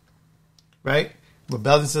 Right?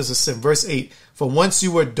 Rebelliousness of sin. Verse 8, for once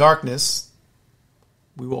you were darkness,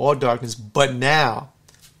 we were all darkness, but now.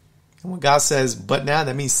 And when God says, but now,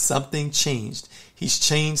 that means something changed. He's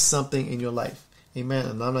changed something in your life. Amen.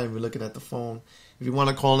 And I'm not even looking at the phone. If you want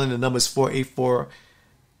to call in, the number is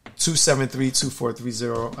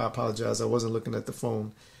 484-273-2430. I apologize. I wasn't looking at the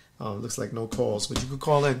phone. Looks like no calls, but you could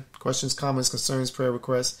call in. Questions, comments, concerns, prayer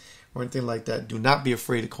requests, or anything like that. Do not be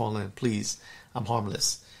afraid to call in, please. I'm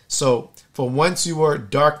harmless. So, for once you were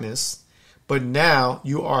darkness, but now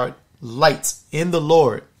you are light in the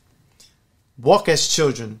Lord. Walk as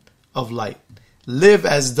children of light. Live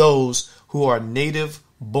as those who are native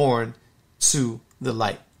born to the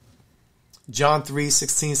light. John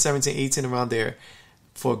 3:16, 17, 18, around there.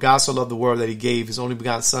 For God so loved the world that he gave his only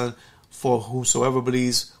begotten Son, for whosoever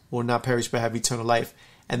believes will not perish but have eternal life.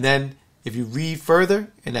 And then if you read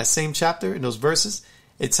further in that same chapter, in those verses,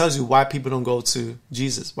 it tells you why people don't go to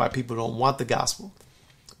Jesus, why people don't want the gospel.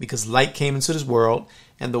 Because light came into this world,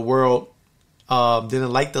 and the world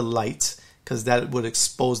didn't like the light, because that would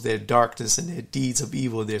expose their darkness and their deeds of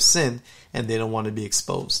evil, their sin, and they don't want to be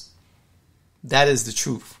exposed. That is the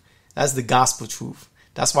truth. That's the gospel truth.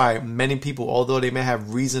 That's why many people, although they may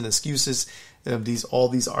have reason, excuses, all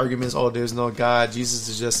these arguments, oh, there's no God, Jesus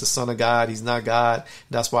is just the Son of God, he's not God,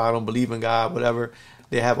 that's why I don't believe in God, whatever.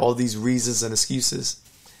 They have all these reasons and excuses.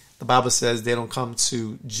 The Bible says they don't come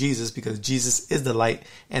to Jesus because Jesus is the light,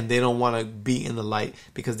 and they don't want to be in the light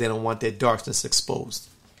because they don't want their darkness exposed.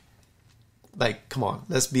 Like, come on,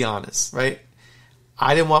 let's be honest, right?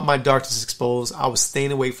 I didn't want my darkness exposed. I was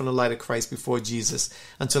staying away from the light of Christ before Jesus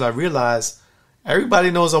until I realized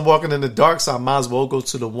everybody knows I'm walking in the dark, so I might as well go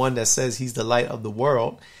to the one that says he's the light of the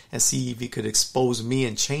world and see if he could expose me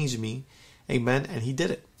and change me. Amen. And he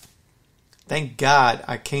did it. Thank God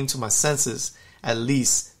I came to my senses, at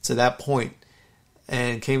least to that point,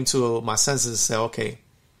 and came to my senses and said, okay,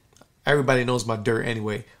 everybody knows my dirt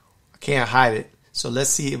anyway. I can't hide it. So let's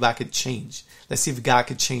see if I could change. Let's see if God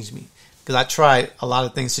could change me. Because I tried a lot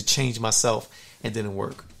of things to change myself and it didn't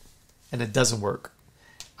work. And it doesn't work.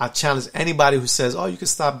 I challenge anybody who says, oh, you can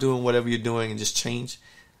stop doing whatever you're doing and just change.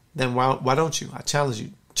 Then why don't you? I challenge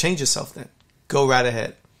you. Change yourself then. Go right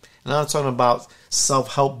ahead. And I'm not talking about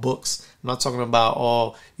self-help books. I'm not talking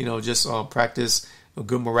about, just practice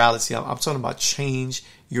good morality. I'm talking about change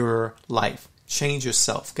your life. Change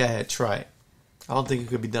yourself. Go ahead. Try it. I don't think it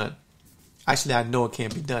could be done. Actually, I know it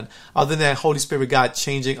can't be done. Other than Holy Spirit God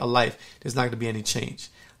changing a life, there's not going to be any change.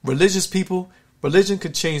 Religious people, religion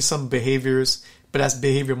could change some behaviors, but that's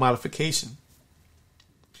behavior modification.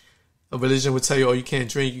 A religion would tell you, oh, you can't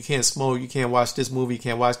drink, you can't smoke, you can't watch this movie, you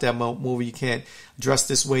can't watch that movie, you can't dress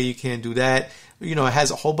this way, you can't do that. You know, it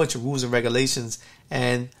has a whole bunch of rules and regulations,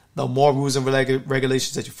 and the more rules and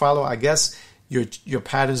regulations that you follow, I guess your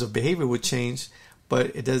patterns of behavior would change,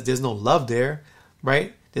 but there's no love there,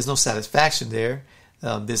 right? There's no satisfaction there.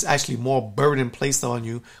 There's actually more burden placed on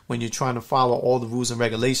you when you're trying to follow all the rules and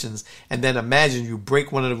regulations. And then imagine you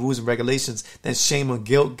break one of the rules and regulations, then shame or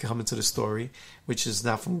guilt come into the story, which is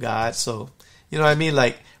not from God. So, you know what I mean?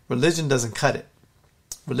 Like, religion doesn't cut it.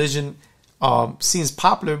 Religion seems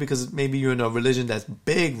popular because maybe you're in a religion that's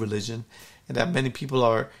big religion, and that many people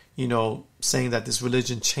are, you know, saying that this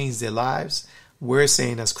religion changed their lives. We're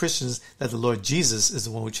saying as Christians that the Lord Jesus is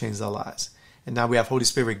the one who changed our lives. And now we have Holy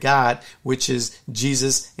Spirit God, which is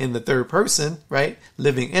Jesus in the third person, right?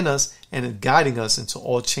 Living in us and guiding us into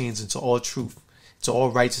all change, into all truth, into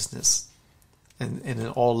all righteousness, and in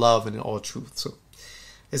all love and in all truth. So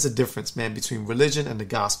it's a difference, man, between religion and the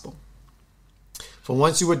gospel. For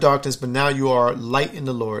once you were darkness, but now you are light in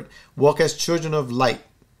the Lord. Walk as children of light.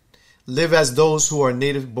 Live as those who are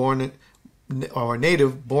native born to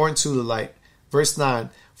the light. Verse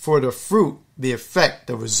 9, for the fruit, the effect,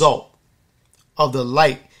 the result of the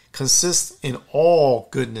light consists in all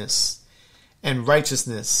goodness and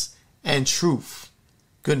righteousness and truth.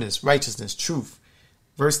 Goodness, righteousness, truth.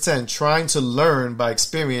 Verse 10, trying to learn by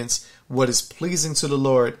experience what is pleasing to the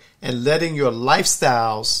Lord and letting your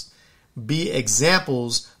lifestyles be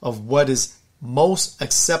examples of what is most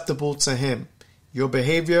acceptable to Him. Your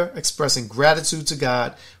behavior expressing gratitude to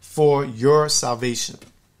God for your salvation.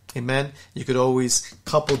 Amen. You could always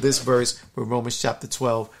couple this verse with Romans chapter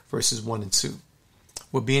 12, verses 1 and 2.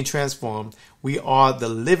 We're being transformed. We are the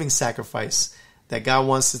living sacrifice that God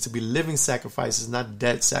wants us to be, living sacrifices, not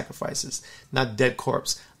dead sacrifices, not dead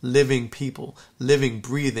corpse, living people, living,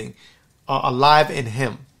 breathing, alive in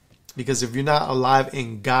Him. Because if you're not alive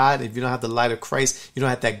in God, if you don't have the light of Christ, you don't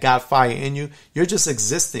have that God fire in you, you're just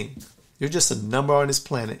existing. You're just a number on this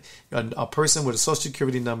planet. You're a person with a social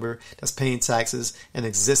security number that's paying taxes and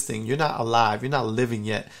existing. You're not alive. You're not living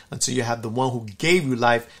yet until you have the one who gave you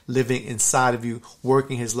life living inside of you,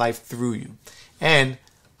 working His life through you. And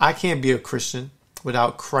I can't be a Christian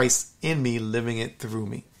without Christ in me, living it through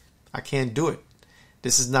me. I can't do it.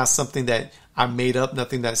 This is not something that I made up,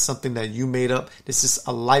 nothing that's something that you made up. This is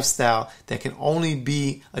a lifestyle that can only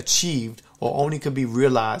be achieved or only can be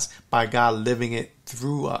realized by God living it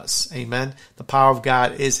through us. Amen. The power of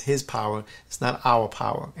God is His power. It's not our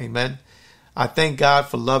power. Amen. I thank God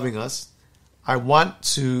for loving us. I want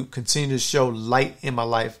to continue to show light in my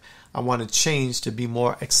life. I want to change to be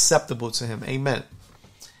more acceptable to Him. Amen.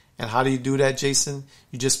 And how do you do that, Jason?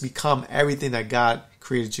 You just become everything that God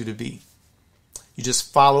created you to be. You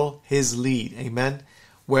just follow His lead. Amen.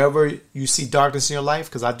 Wherever you see darkness in your life,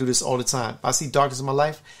 because I do this all the time. If I see darkness in my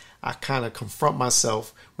life, I kind of confront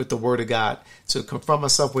myself with the Word of God. To confront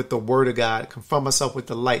myself with the Word of God, confront myself with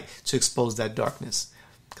the light to expose that darkness.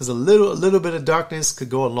 Because a little bit of darkness could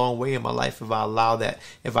go a long way in my life if I allow that.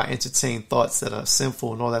 If I entertain thoughts that are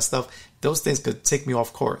sinful and all that stuff, those things could take me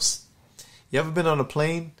off course. You ever been on a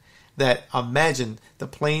plane that, imagine the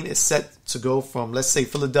plane is set to go from, let's say,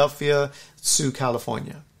 Philadelphia to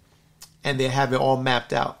California, and they have it all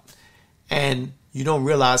mapped out, and you don't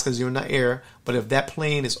realize because you're in the air, but if that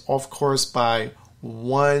plane is off course by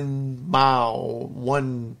 1 mile,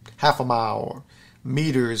 half a mile, or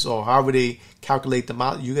meters, or however they calculate them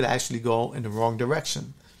out, you could actually go in the wrong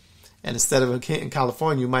direction. And instead of in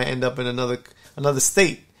California, you might end up in another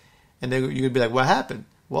state, and then you could be like, what happened?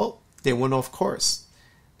 Well, they went off course.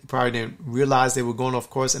 They probably didn't realize they were going off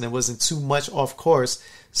course, and it wasn't too much off course.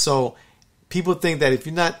 So people think that if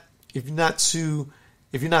you're not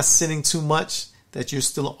sinning too much, that you're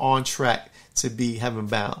still on track to be heaven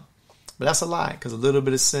bound. But that's a lie, because a little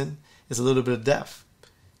bit of sin is a little bit of death.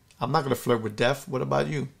 I'm not going to flirt with death. What about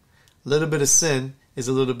you? A little bit of sin is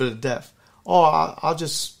a little bit of death. Or I'll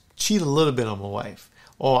just cheat a little bit on my wife.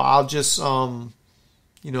 Or I'll just, a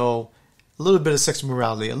little bit of sexual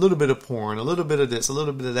morality, a little bit of porn, a little bit of this, a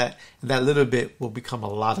little bit of that. And that little bit will become a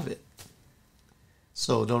lot of it.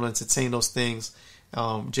 So don't entertain those things,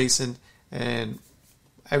 Jason. And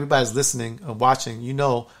everybody's listening and watching, you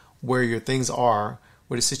know where your things are,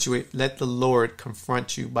 where the situation. Let the Lord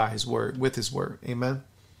confront you by His word, with His word. Amen.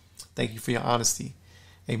 Thank you for your honesty.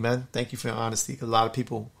 Amen. Thank you for your honesty. Because a lot of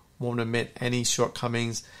people won't admit any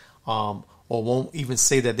shortcomings, or won't even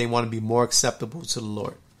say that they want to be more acceptable to the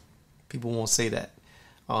Lord. People won't say that.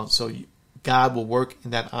 So God will work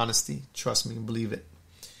in that honesty. Trust me and believe it.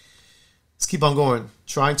 Let's keep on going.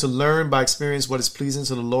 Trying to learn by experience what is pleasing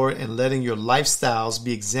to the Lord and letting your lifestyles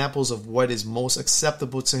be examples of what is most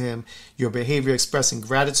acceptable to Him. Your behavior expressing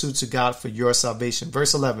gratitude to God for your salvation.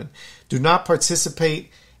 Verse 11. Do not participate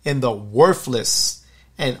in the worthless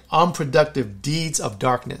and unproductive deeds of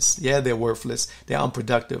darkness. Yeah, they're worthless. They're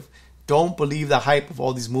unproductive. Don't believe the hype of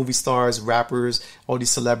all these movie stars, rappers, all these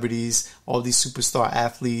celebrities, all these superstar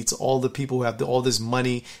athletes, all the people who have all this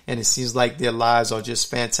money, and it seems like their lives are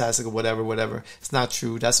just fantastic or whatever. It's not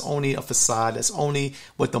true. That's only a facade. That's only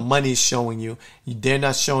what the money is showing you. They're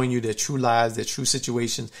not showing you their true lives, their true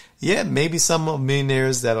situations. Yeah, maybe some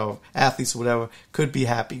millionaires that are athletes or whatever could be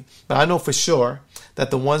happy. But I know for sure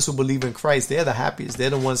that the ones who believe in Christ, they're the happiest. They're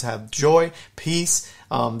the ones who have joy, peace.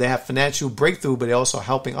 They have financial breakthrough, but they're also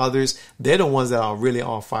helping others. They're the ones that are really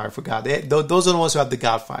on fire for God. Those are the ones who have the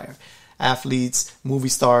God fire. Athletes, movie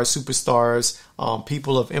stars, superstars,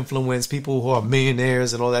 people of influence, people who are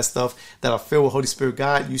millionaires and all that stuff that are filled with Holy Spirit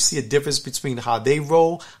God. You see a difference between how they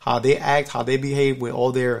roll, how they act, how they behave with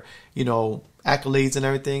all their, accolades and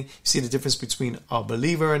everything. You see the difference between a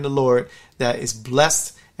believer in the Lord that is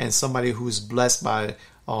blessed and somebody who is blessed by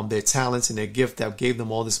their talents and their gift that gave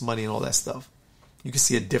them all this money and all that stuff. You can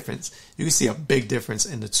see a difference. You can see a big difference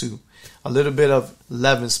in the two. A little bit of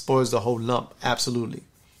leaven spoils the whole lump. Absolutely.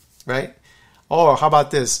 Right? Or how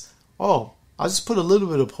about this? Oh, I'll just put a little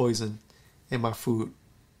bit of poison in my food.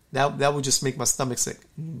 That would just make my stomach sick.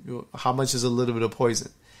 How much is a little bit of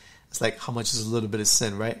poison? It's like how much is a little bit of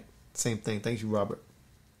sin, right? Same thing. Thank you, Robert.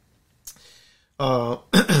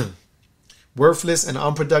 Worthless and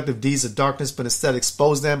unproductive deeds of darkness, but instead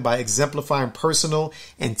expose them by exemplifying personal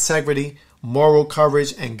integrity, moral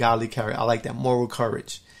courage, and godly character. I like that, moral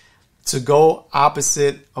courage. To go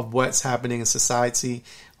opposite of what's happening in society.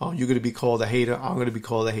 You're going to be called a hater. I'm going to be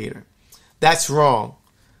called a hater. That's wrong.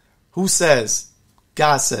 Who says?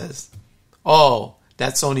 God says. Oh,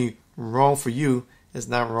 that's only wrong for you. It's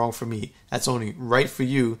not wrong for me. That's only right for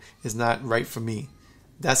you. It's not right for me.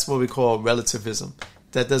 That's what we call relativism.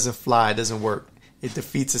 That doesn't fly. It doesn't work. It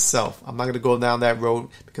defeats itself. I'm not going to go down that road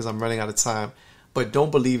because I'm running out of time. But don't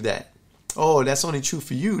believe that. Oh, that's only true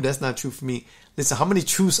for you. That's not true for me. Listen, how many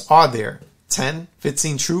truths are there? 10,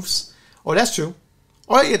 15 truths? Oh, that's true.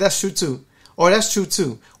 Oh, yeah, that's true too. Oh, that's true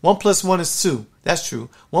too. 1 + 1 is 2. That's true.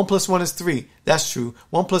 1 + 1 is 3. That's true.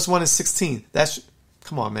 1 + 1 is 16.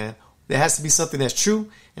 Come on, man. There has to be something that's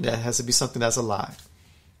true, and there has to be something that's a lie.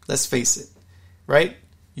 Let's face it, right?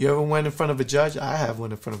 You ever went in front of a judge? I have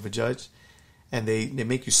went in front of a judge, and they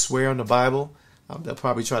make you swear on the Bible. They'll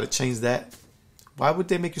probably try to change that. Why would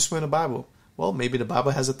they make you swear on the Bible? Well, maybe the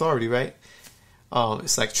Bible has authority, right?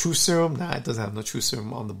 It's like truth serum. Nah, it doesn't have no truth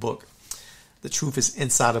serum on the book. The truth is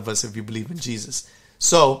inside of us if you believe in Jesus.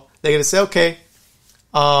 So they're going to say, okay,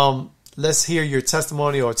 let's hear your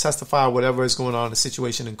testimony or testify whatever is going on in the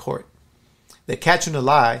situation in court. They catch you in a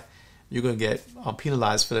lie, you're going to get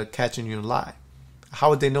penalized for catching you in a lie.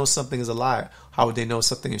 How would they know something is a lie? How would they know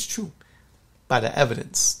something is true? By the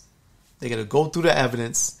evidence. They're going to go through the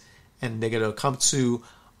evidence and they're going to come to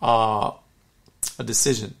a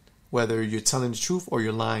decision, whether you're telling the truth or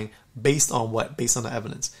you're lying, based on what? Based on the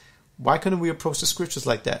evidence. Why couldn't we approach the scriptures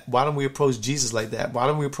like that? Why don't we approach Jesus like that? Why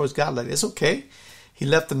don't we approach God like that? It's okay. He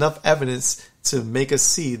left enough evidence to make us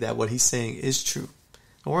see that what he's saying is true.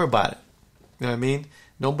 Don't worry about it. You know what I mean?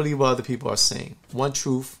 Don't believe what other people are saying. One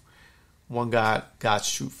truth, one God,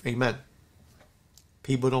 God's truth. Amen.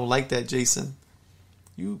 People don't like that, Jason.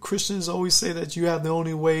 You Christians always say that you have the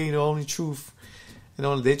only way, the only truth.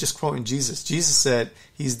 They're just quoting Jesus. Jesus said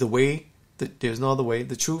he's the way, there's no other way,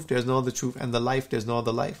 the truth, there's no other truth, and the life, there's no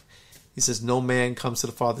other life. He says, no man comes to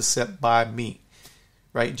the Father except by me.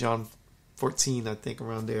 Right? John 14, I think,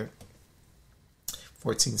 around there.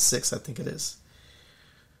 14:6, I think it is.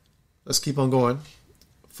 Let's keep on going.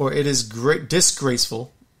 For it is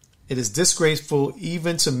disgraceful. It is disgraceful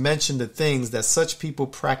even to mention the things that such people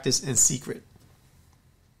practice in secret.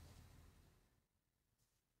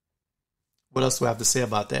 What else do I have to say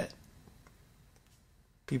about that?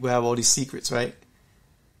 People have all these secrets, right?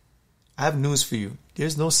 I have news for you.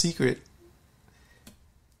 There's no secret.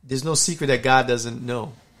 There's no secret that God doesn't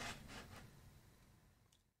know.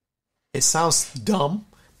 It sounds dumb,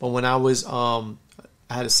 but when I was, I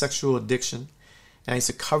had a sexual addiction, and I used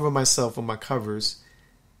to cover myself with my covers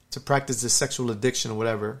to practice this sexual addiction or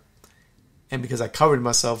whatever. And because I covered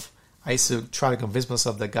myself, I used to try to convince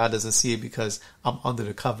myself that God doesn't see it because I'm under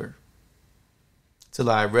the cover. Till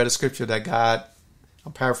I read a scripture that God,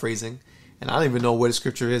 I'm paraphrasing, and I don't even know where the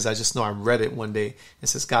scripture is. I just know I read it one day. It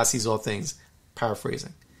says God sees all things,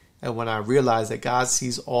 paraphrasing. And when I realized that God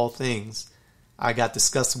sees all things, I got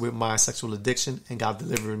disgusted with my sexual addiction and God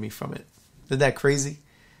delivered me from it. Isn't that crazy?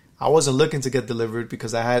 I wasn't looking to get delivered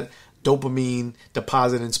because I had dopamine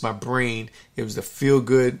deposited into my brain. It was the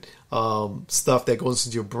feel-good stuff that goes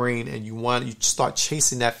into your brain, and you start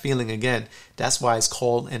chasing that feeling again. That's why it's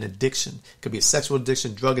called an addiction. It could be a sexual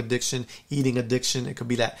addiction, drug addiction, eating addiction. It could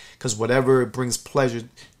be that, because whatever it brings pleasure,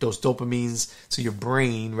 those dopamines to your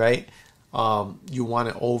brain, right? You want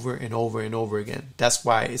it over and over and over again. That's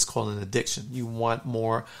why it's called an addiction. You want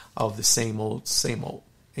more of the same old, same old.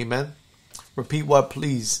 Amen. Repeat what,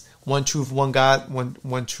 please? One truth, one God,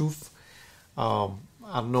 one truth. I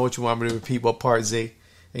don't know what you want me to repeat. What part, Zay?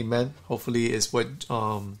 Amen. Hopefully it's what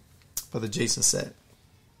Brother Jason said.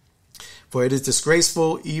 For it is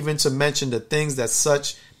disgraceful even to mention the things that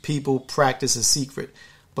such people practice in secret.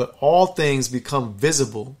 But all things become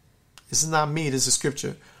visible. This is not me, this is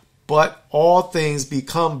scripture. But all things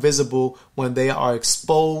become visible when they are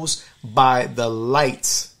exposed by the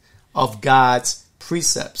light of God's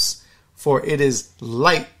precepts. For it is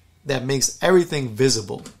light that makes everything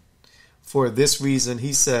visible. For this reason,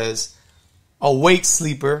 he says, awake,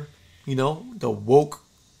 sleeper, the woke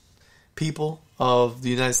people of the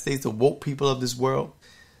United States, the woke people of this world.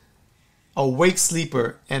 Awake,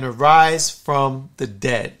 sleeper, and arise from the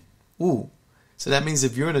dead. Ooh. So that means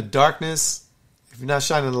if you're in the darkness, if you're not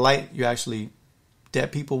shining the light, you're actually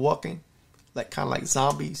dead people walking, kind of like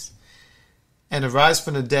zombies. And arise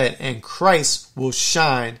from the dead, and Christ will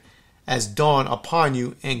shine as dawn upon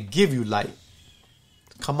you and give you light.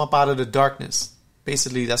 Come up out of the darkness.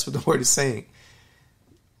 Basically, that's what the word is saying.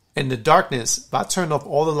 In the darkness, if I turn off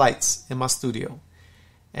all the lights in my studio,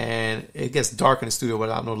 and it gets dark in the studio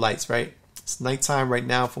without no lights, right? It's nighttime right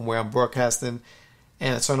now from where I'm broadcasting,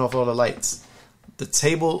 and I turn off all the lights. The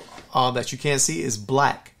table that you can't see is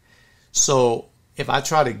black. So if I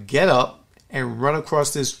try to get up and run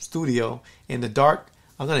across this studio in the dark,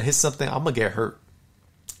 I'm going to hit something. I'm going to get hurt.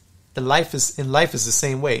 Life is the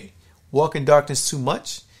same way. Walk in darkness too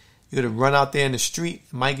much, you're going to run out there in the street,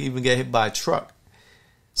 might even get hit by a truck.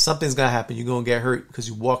 Something's going to happen. You're going to get hurt because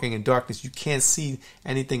you're walking in darkness. You can't see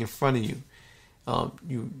anything in front of you.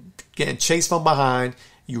 You're getting chased from behind.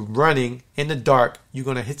 You're running in the dark. You're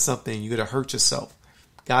going to hit something. You're going to hurt yourself.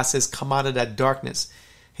 God says, come out of that darkness.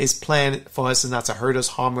 His plan for us is not to hurt us,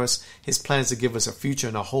 harm us. His plan is to give us a future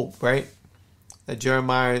and a hope, right? That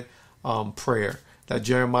Jeremiah prayer, that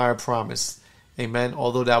Jeremiah promise. Amen.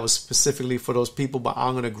 Although that was specifically for those people, but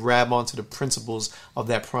I'm going to grab onto the principles of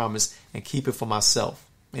that promise and keep it for myself.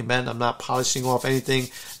 Amen. I'm not polishing off anything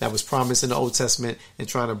that was promised in the Old Testament and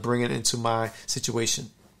trying to bring it into my situation.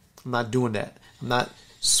 I'm not doing that. I'm not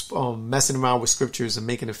messing around with scriptures and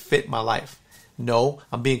making it fit my life. No,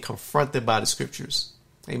 I'm being confronted by the scriptures.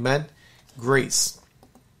 Amen. Grace.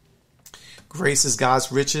 Grace is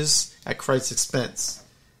God's riches at Christ's expense.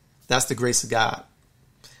 That's the grace of God.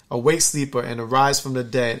 Awake, sleeper, and arise from the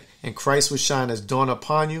dead, and Christ will shine as dawn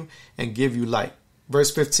upon you and give you light.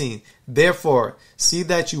 Verse 15, therefore, see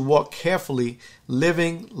that you walk carefully,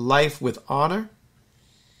 living life with honor.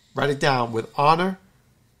 Write it down, with honor,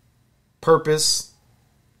 purpose,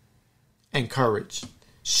 and courage.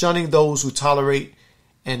 Shunning those who tolerate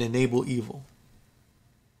and enable evil.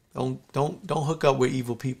 Don't hook up with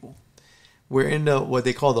evil people. We're in what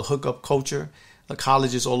they call the hookup culture.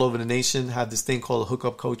 Colleges all over the nation have this thing called a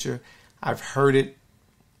hookup culture. I've heard it.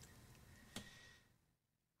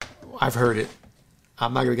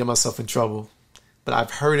 I'm not going to get myself in trouble, but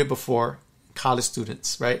I've heard it before. College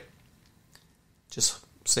students, right? Just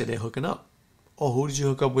say they're hooking up. Oh, who did you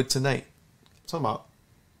hook up with tonight? I'm talking about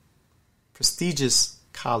prestigious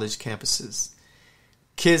college campuses.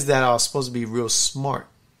 Kids that are supposed to be real smart,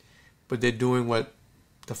 but they're doing what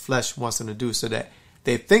the flesh wants them to do so that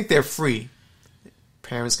they think they're free.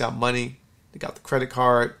 Parents got money. They got the credit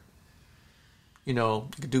card. They can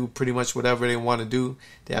do pretty much whatever they want to do.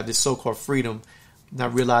 They have this so-called freedom,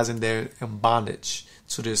 not realizing they're in bondage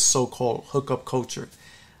to this so-called hookup culture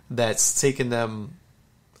that's taking them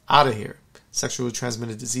out of here. Sexually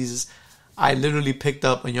transmitted diseases. I literally picked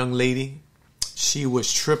up a young lady. She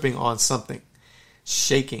was tripping on something,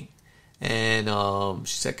 shaking. And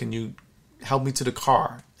she said, can you help me to the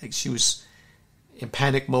car? Like, she was in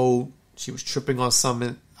panic mode. She was tripping on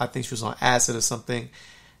something. I think she was on acid or something.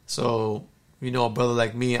 So, a brother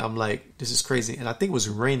like me, I'm like, this is crazy. And I think it was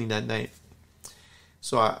raining that night.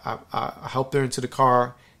 So I helped her into the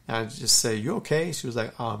car. And I just said, you okay? She was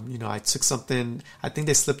like, I took something. I think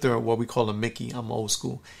they slipped her what we call a Mickey. I'm old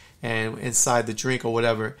school. And inside the drink or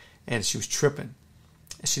whatever. And she was tripping.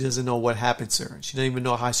 And she doesn't know what happened to her. She doesn't even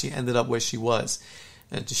know how she ended up where she was.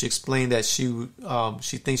 And she explained that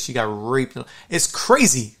she thinks she got raped. It's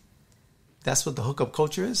crazy. That's what the hookup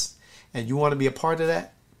culture is. And you want to be a part of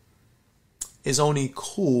that? It's only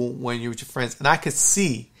cool when you're with your friends. And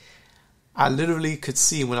I literally could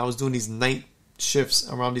see when I was doing these night shifts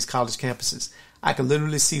around these college campuses, I could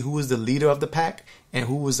literally see who was the leader of the pack and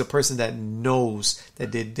who was the person that knows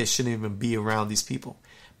that they shouldn't even be around these people.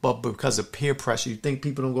 But because of peer pressure, you think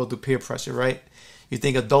people don't go through peer pressure, right? You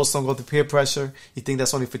think adults don't go through peer pressure? You think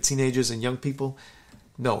that's only for teenagers and young people?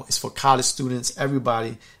 No, it's for college students,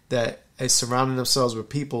 everybody that is surrounding themselves with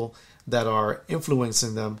people that are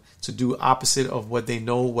influencing them to do opposite of what they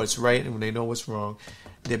know what's right and when they know what's wrong.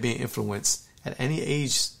 They're being influenced at any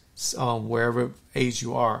age, wherever age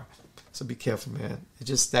you are. So be careful, man.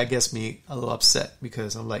 That gets me a little upset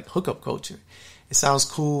because I'm like, hookup culture. It sounds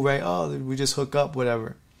cool, right? Oh, we just hook up,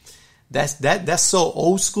 whatever. That's so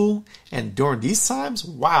old school. And during these times,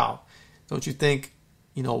 wow. Don't you think,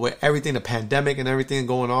 with everything, the pandemic and everything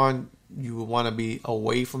going on, you would want to be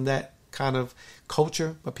away from that kind of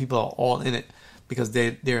culture? But people are all in it because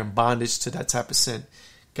they're in bondage to that type of sin.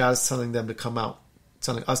 God's telling them to come out,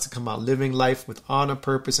 telling us to come out, living life with honor,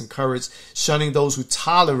 purpose, and courage, shunning those who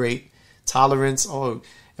tolerance. Oh,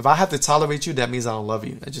 if I have to tolerate you, that means I don't love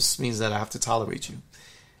you. It just means that I have to tolerate you.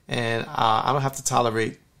 And I don't have to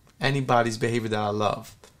tolerate anybody's behavior that I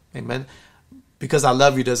love. Amen. Because I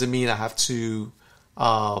love you doesn't mean I have to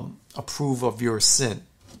approve of your sin.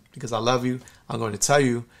 Because I love you, I'm going to tell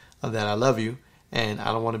you that I love you, and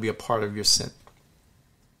I don't want to be a part of your sin.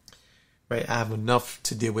 Right? I have enough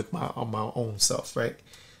to deal with my own self. Right?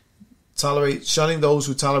 Shunning those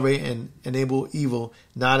who tolerate and enable evil,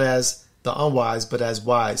 not as the unwise, but as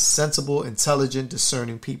wise, sensible, intelligent,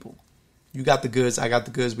 discerning people. You got the goods, I got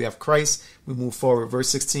the goods. We have Christ. We move forward. Verse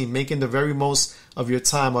 16, making the very most of your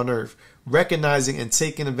time on earth, recognizing and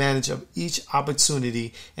taking advantage of each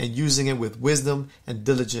opportunity and using it with wisdom and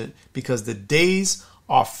diligence, because the days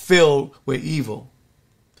are filled with evil.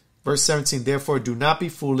 Verse 17, therefore do not be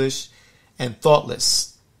foolish and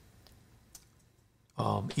thoughtless.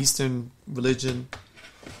 Eastern religion,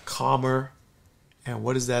 calmer, and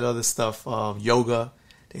what is that other stuff? Yoga.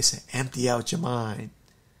 They say empty out your mind.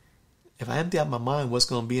 If I empty out my mind, what's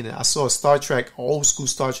going to be in it? I saw a old school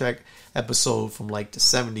Star Trek episode from like the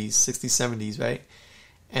 70s, 60s, 70s, right?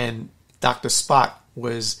 And Dr. Spock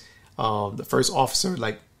was the first officer,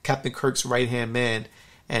 like Captain Kirk's right-hand man.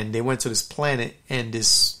 And they went to this planet, and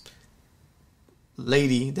this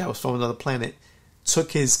lady that was from another planet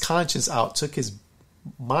took his conscience out, took his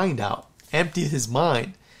mind out, emptied his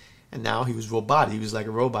mind. And now he was robotic. He was like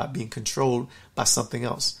a robot being controlled by something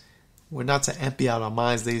else. We're not to empty out our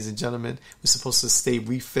minds, ladies and gentlemen. We're supposed to stay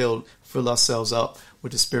refilled, fill ourselves up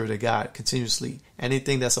with the Spirit of God continuously.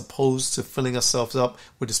 Anything that's opposed to filling ourselves up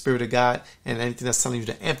with the Spirit of God and anything that's telling you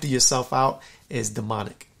to empty yourself out is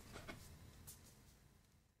demonic.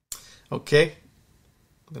 Okay?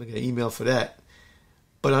 I'm going to get an email for that.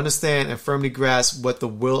 But understand and firmly grasp what the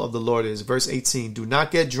will of the Lord is. Verse 18, do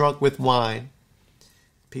not get drunk with wine.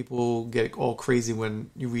 People get all crazy when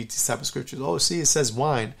you read these type of scriptures. Oh, see, it says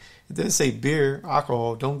wine. It didn't say beer,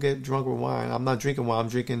 alcohol. Don't get drunk with wine. I'm not drinking wine. I'm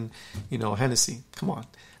drinking, Hennessy. Come on.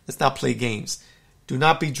 Let's not play games. Do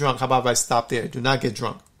not be drunk. How about if I stop there? Do not get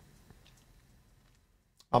drunk.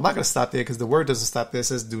 I'm not going to stop there because the word doesn't stop there. It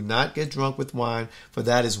says, do not get drunk with wine, for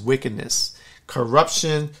that is wickedness,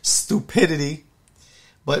 corruption, stupidity,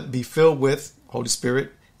 but be filled with Holy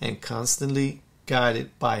Spirit and constantly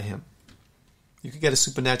guided by Him. You can get a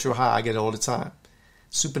supernatural high. I get it all the time.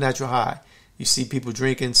 Supernatural high. You see people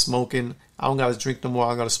drinking, smoking. I don't got to drink no more. I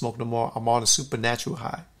don't got to smoke no more. I'm on a supernatural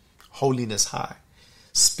high. Holiness high.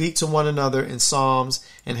 Speak to one another in psalms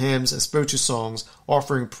and hymns and spiritual songs,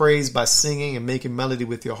 offering praise by singing and making melody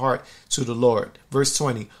with your heart to the Lord. Verse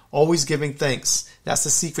 20. Always giving thanks. That's the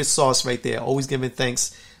secret sauce right there. Always giving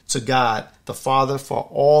thanks to God, the Father, for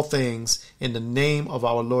all things in the name of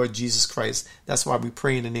our Lord Jesus Christ. That's why we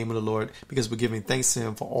pray in the name of the Lord, because we're giving thanks to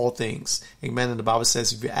Him for all things. Amen. And the Bible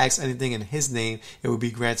says if you ask anything in His name, it will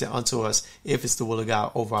be granted unto us if it's the will of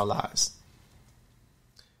God over our lives.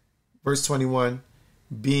 Verse 21,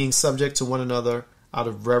 being subject to one another out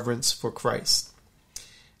of reverence for Christ.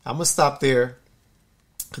 I'm going to stop there,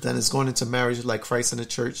 because then it's going into marriage like Christ and the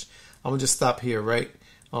church. I'm going to just stop here, right?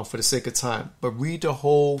 For the sake of time. But read the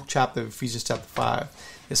whole chapter of Ephesians chapter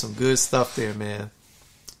 5. There's some good stuff there, man.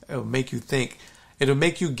 It'll make you think. It'll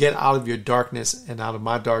make you get out of your darkness and out of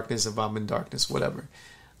my darkness if I'm in darkness, whatever.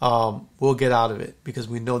 We'll get out of it because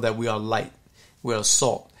we know that we are light. We are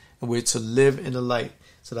salt. And we're to live in the light.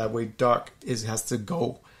 So that way dark has to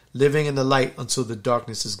go. Living in the light until the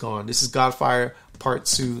darkness is gone. This is Godfire Part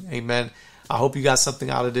 2. Amen. I hope you got something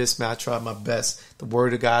out of this, man. I tried my best. The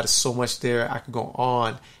word of God is so much there. I could go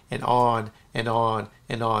on and on and on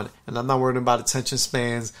and on. And I'm not worried about attention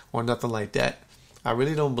spans or nothing like that. I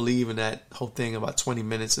really don't believe in that whole thing about 20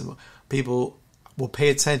 minutes. And people will pay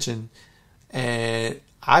attention, and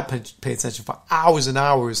I pay attention for hours and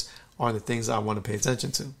hours on the things I want to pay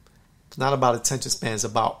attention to. It's not about attention spans.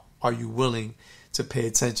 It's about, are you willing to pay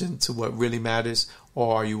attention to what really matters,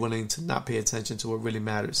 or are you willing to not pay attention to what really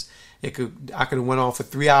matters? I could have went on for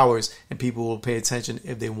 3 hours and people will pay attention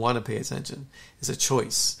if they want to pay attention. It's a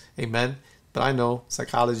choice. Amen. But I know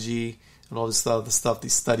psychology and all this other stuff,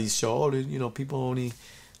 these studies show, people only,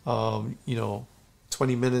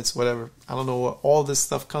 20 minutes, whatever. I don't know where all this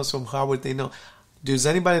stuff comes from. How would they know? Does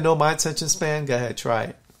anybody know my attention span? Go ahead, try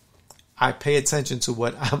it. I pay attention to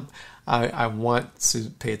what I want to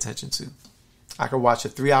pay attention to. I could watch a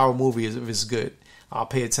 3-hour movie if it's good. I'll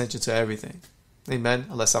pay attention to everything. Amen.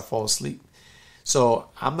 Unless I fall asleep. So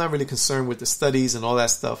I'm not really concerned with the studies and all that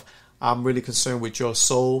stuff. I'm really concerned with your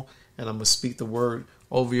soul, and I'm going to speak the word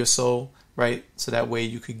over your soul, right? So that way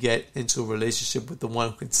you could get into a relationship with the one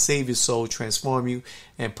who can save your soul, transform you,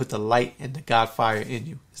 and put the light and the God fire in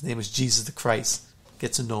you. His name is Jesus the Christ.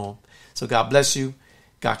 Get to know him. So God bless you.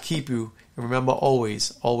 God keep you. And remember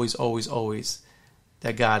always, always, always, always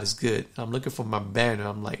that God is good. I'm looking for my banner.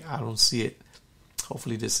 I'm like, I don't see it.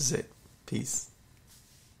 Hopefully this is it. Peace.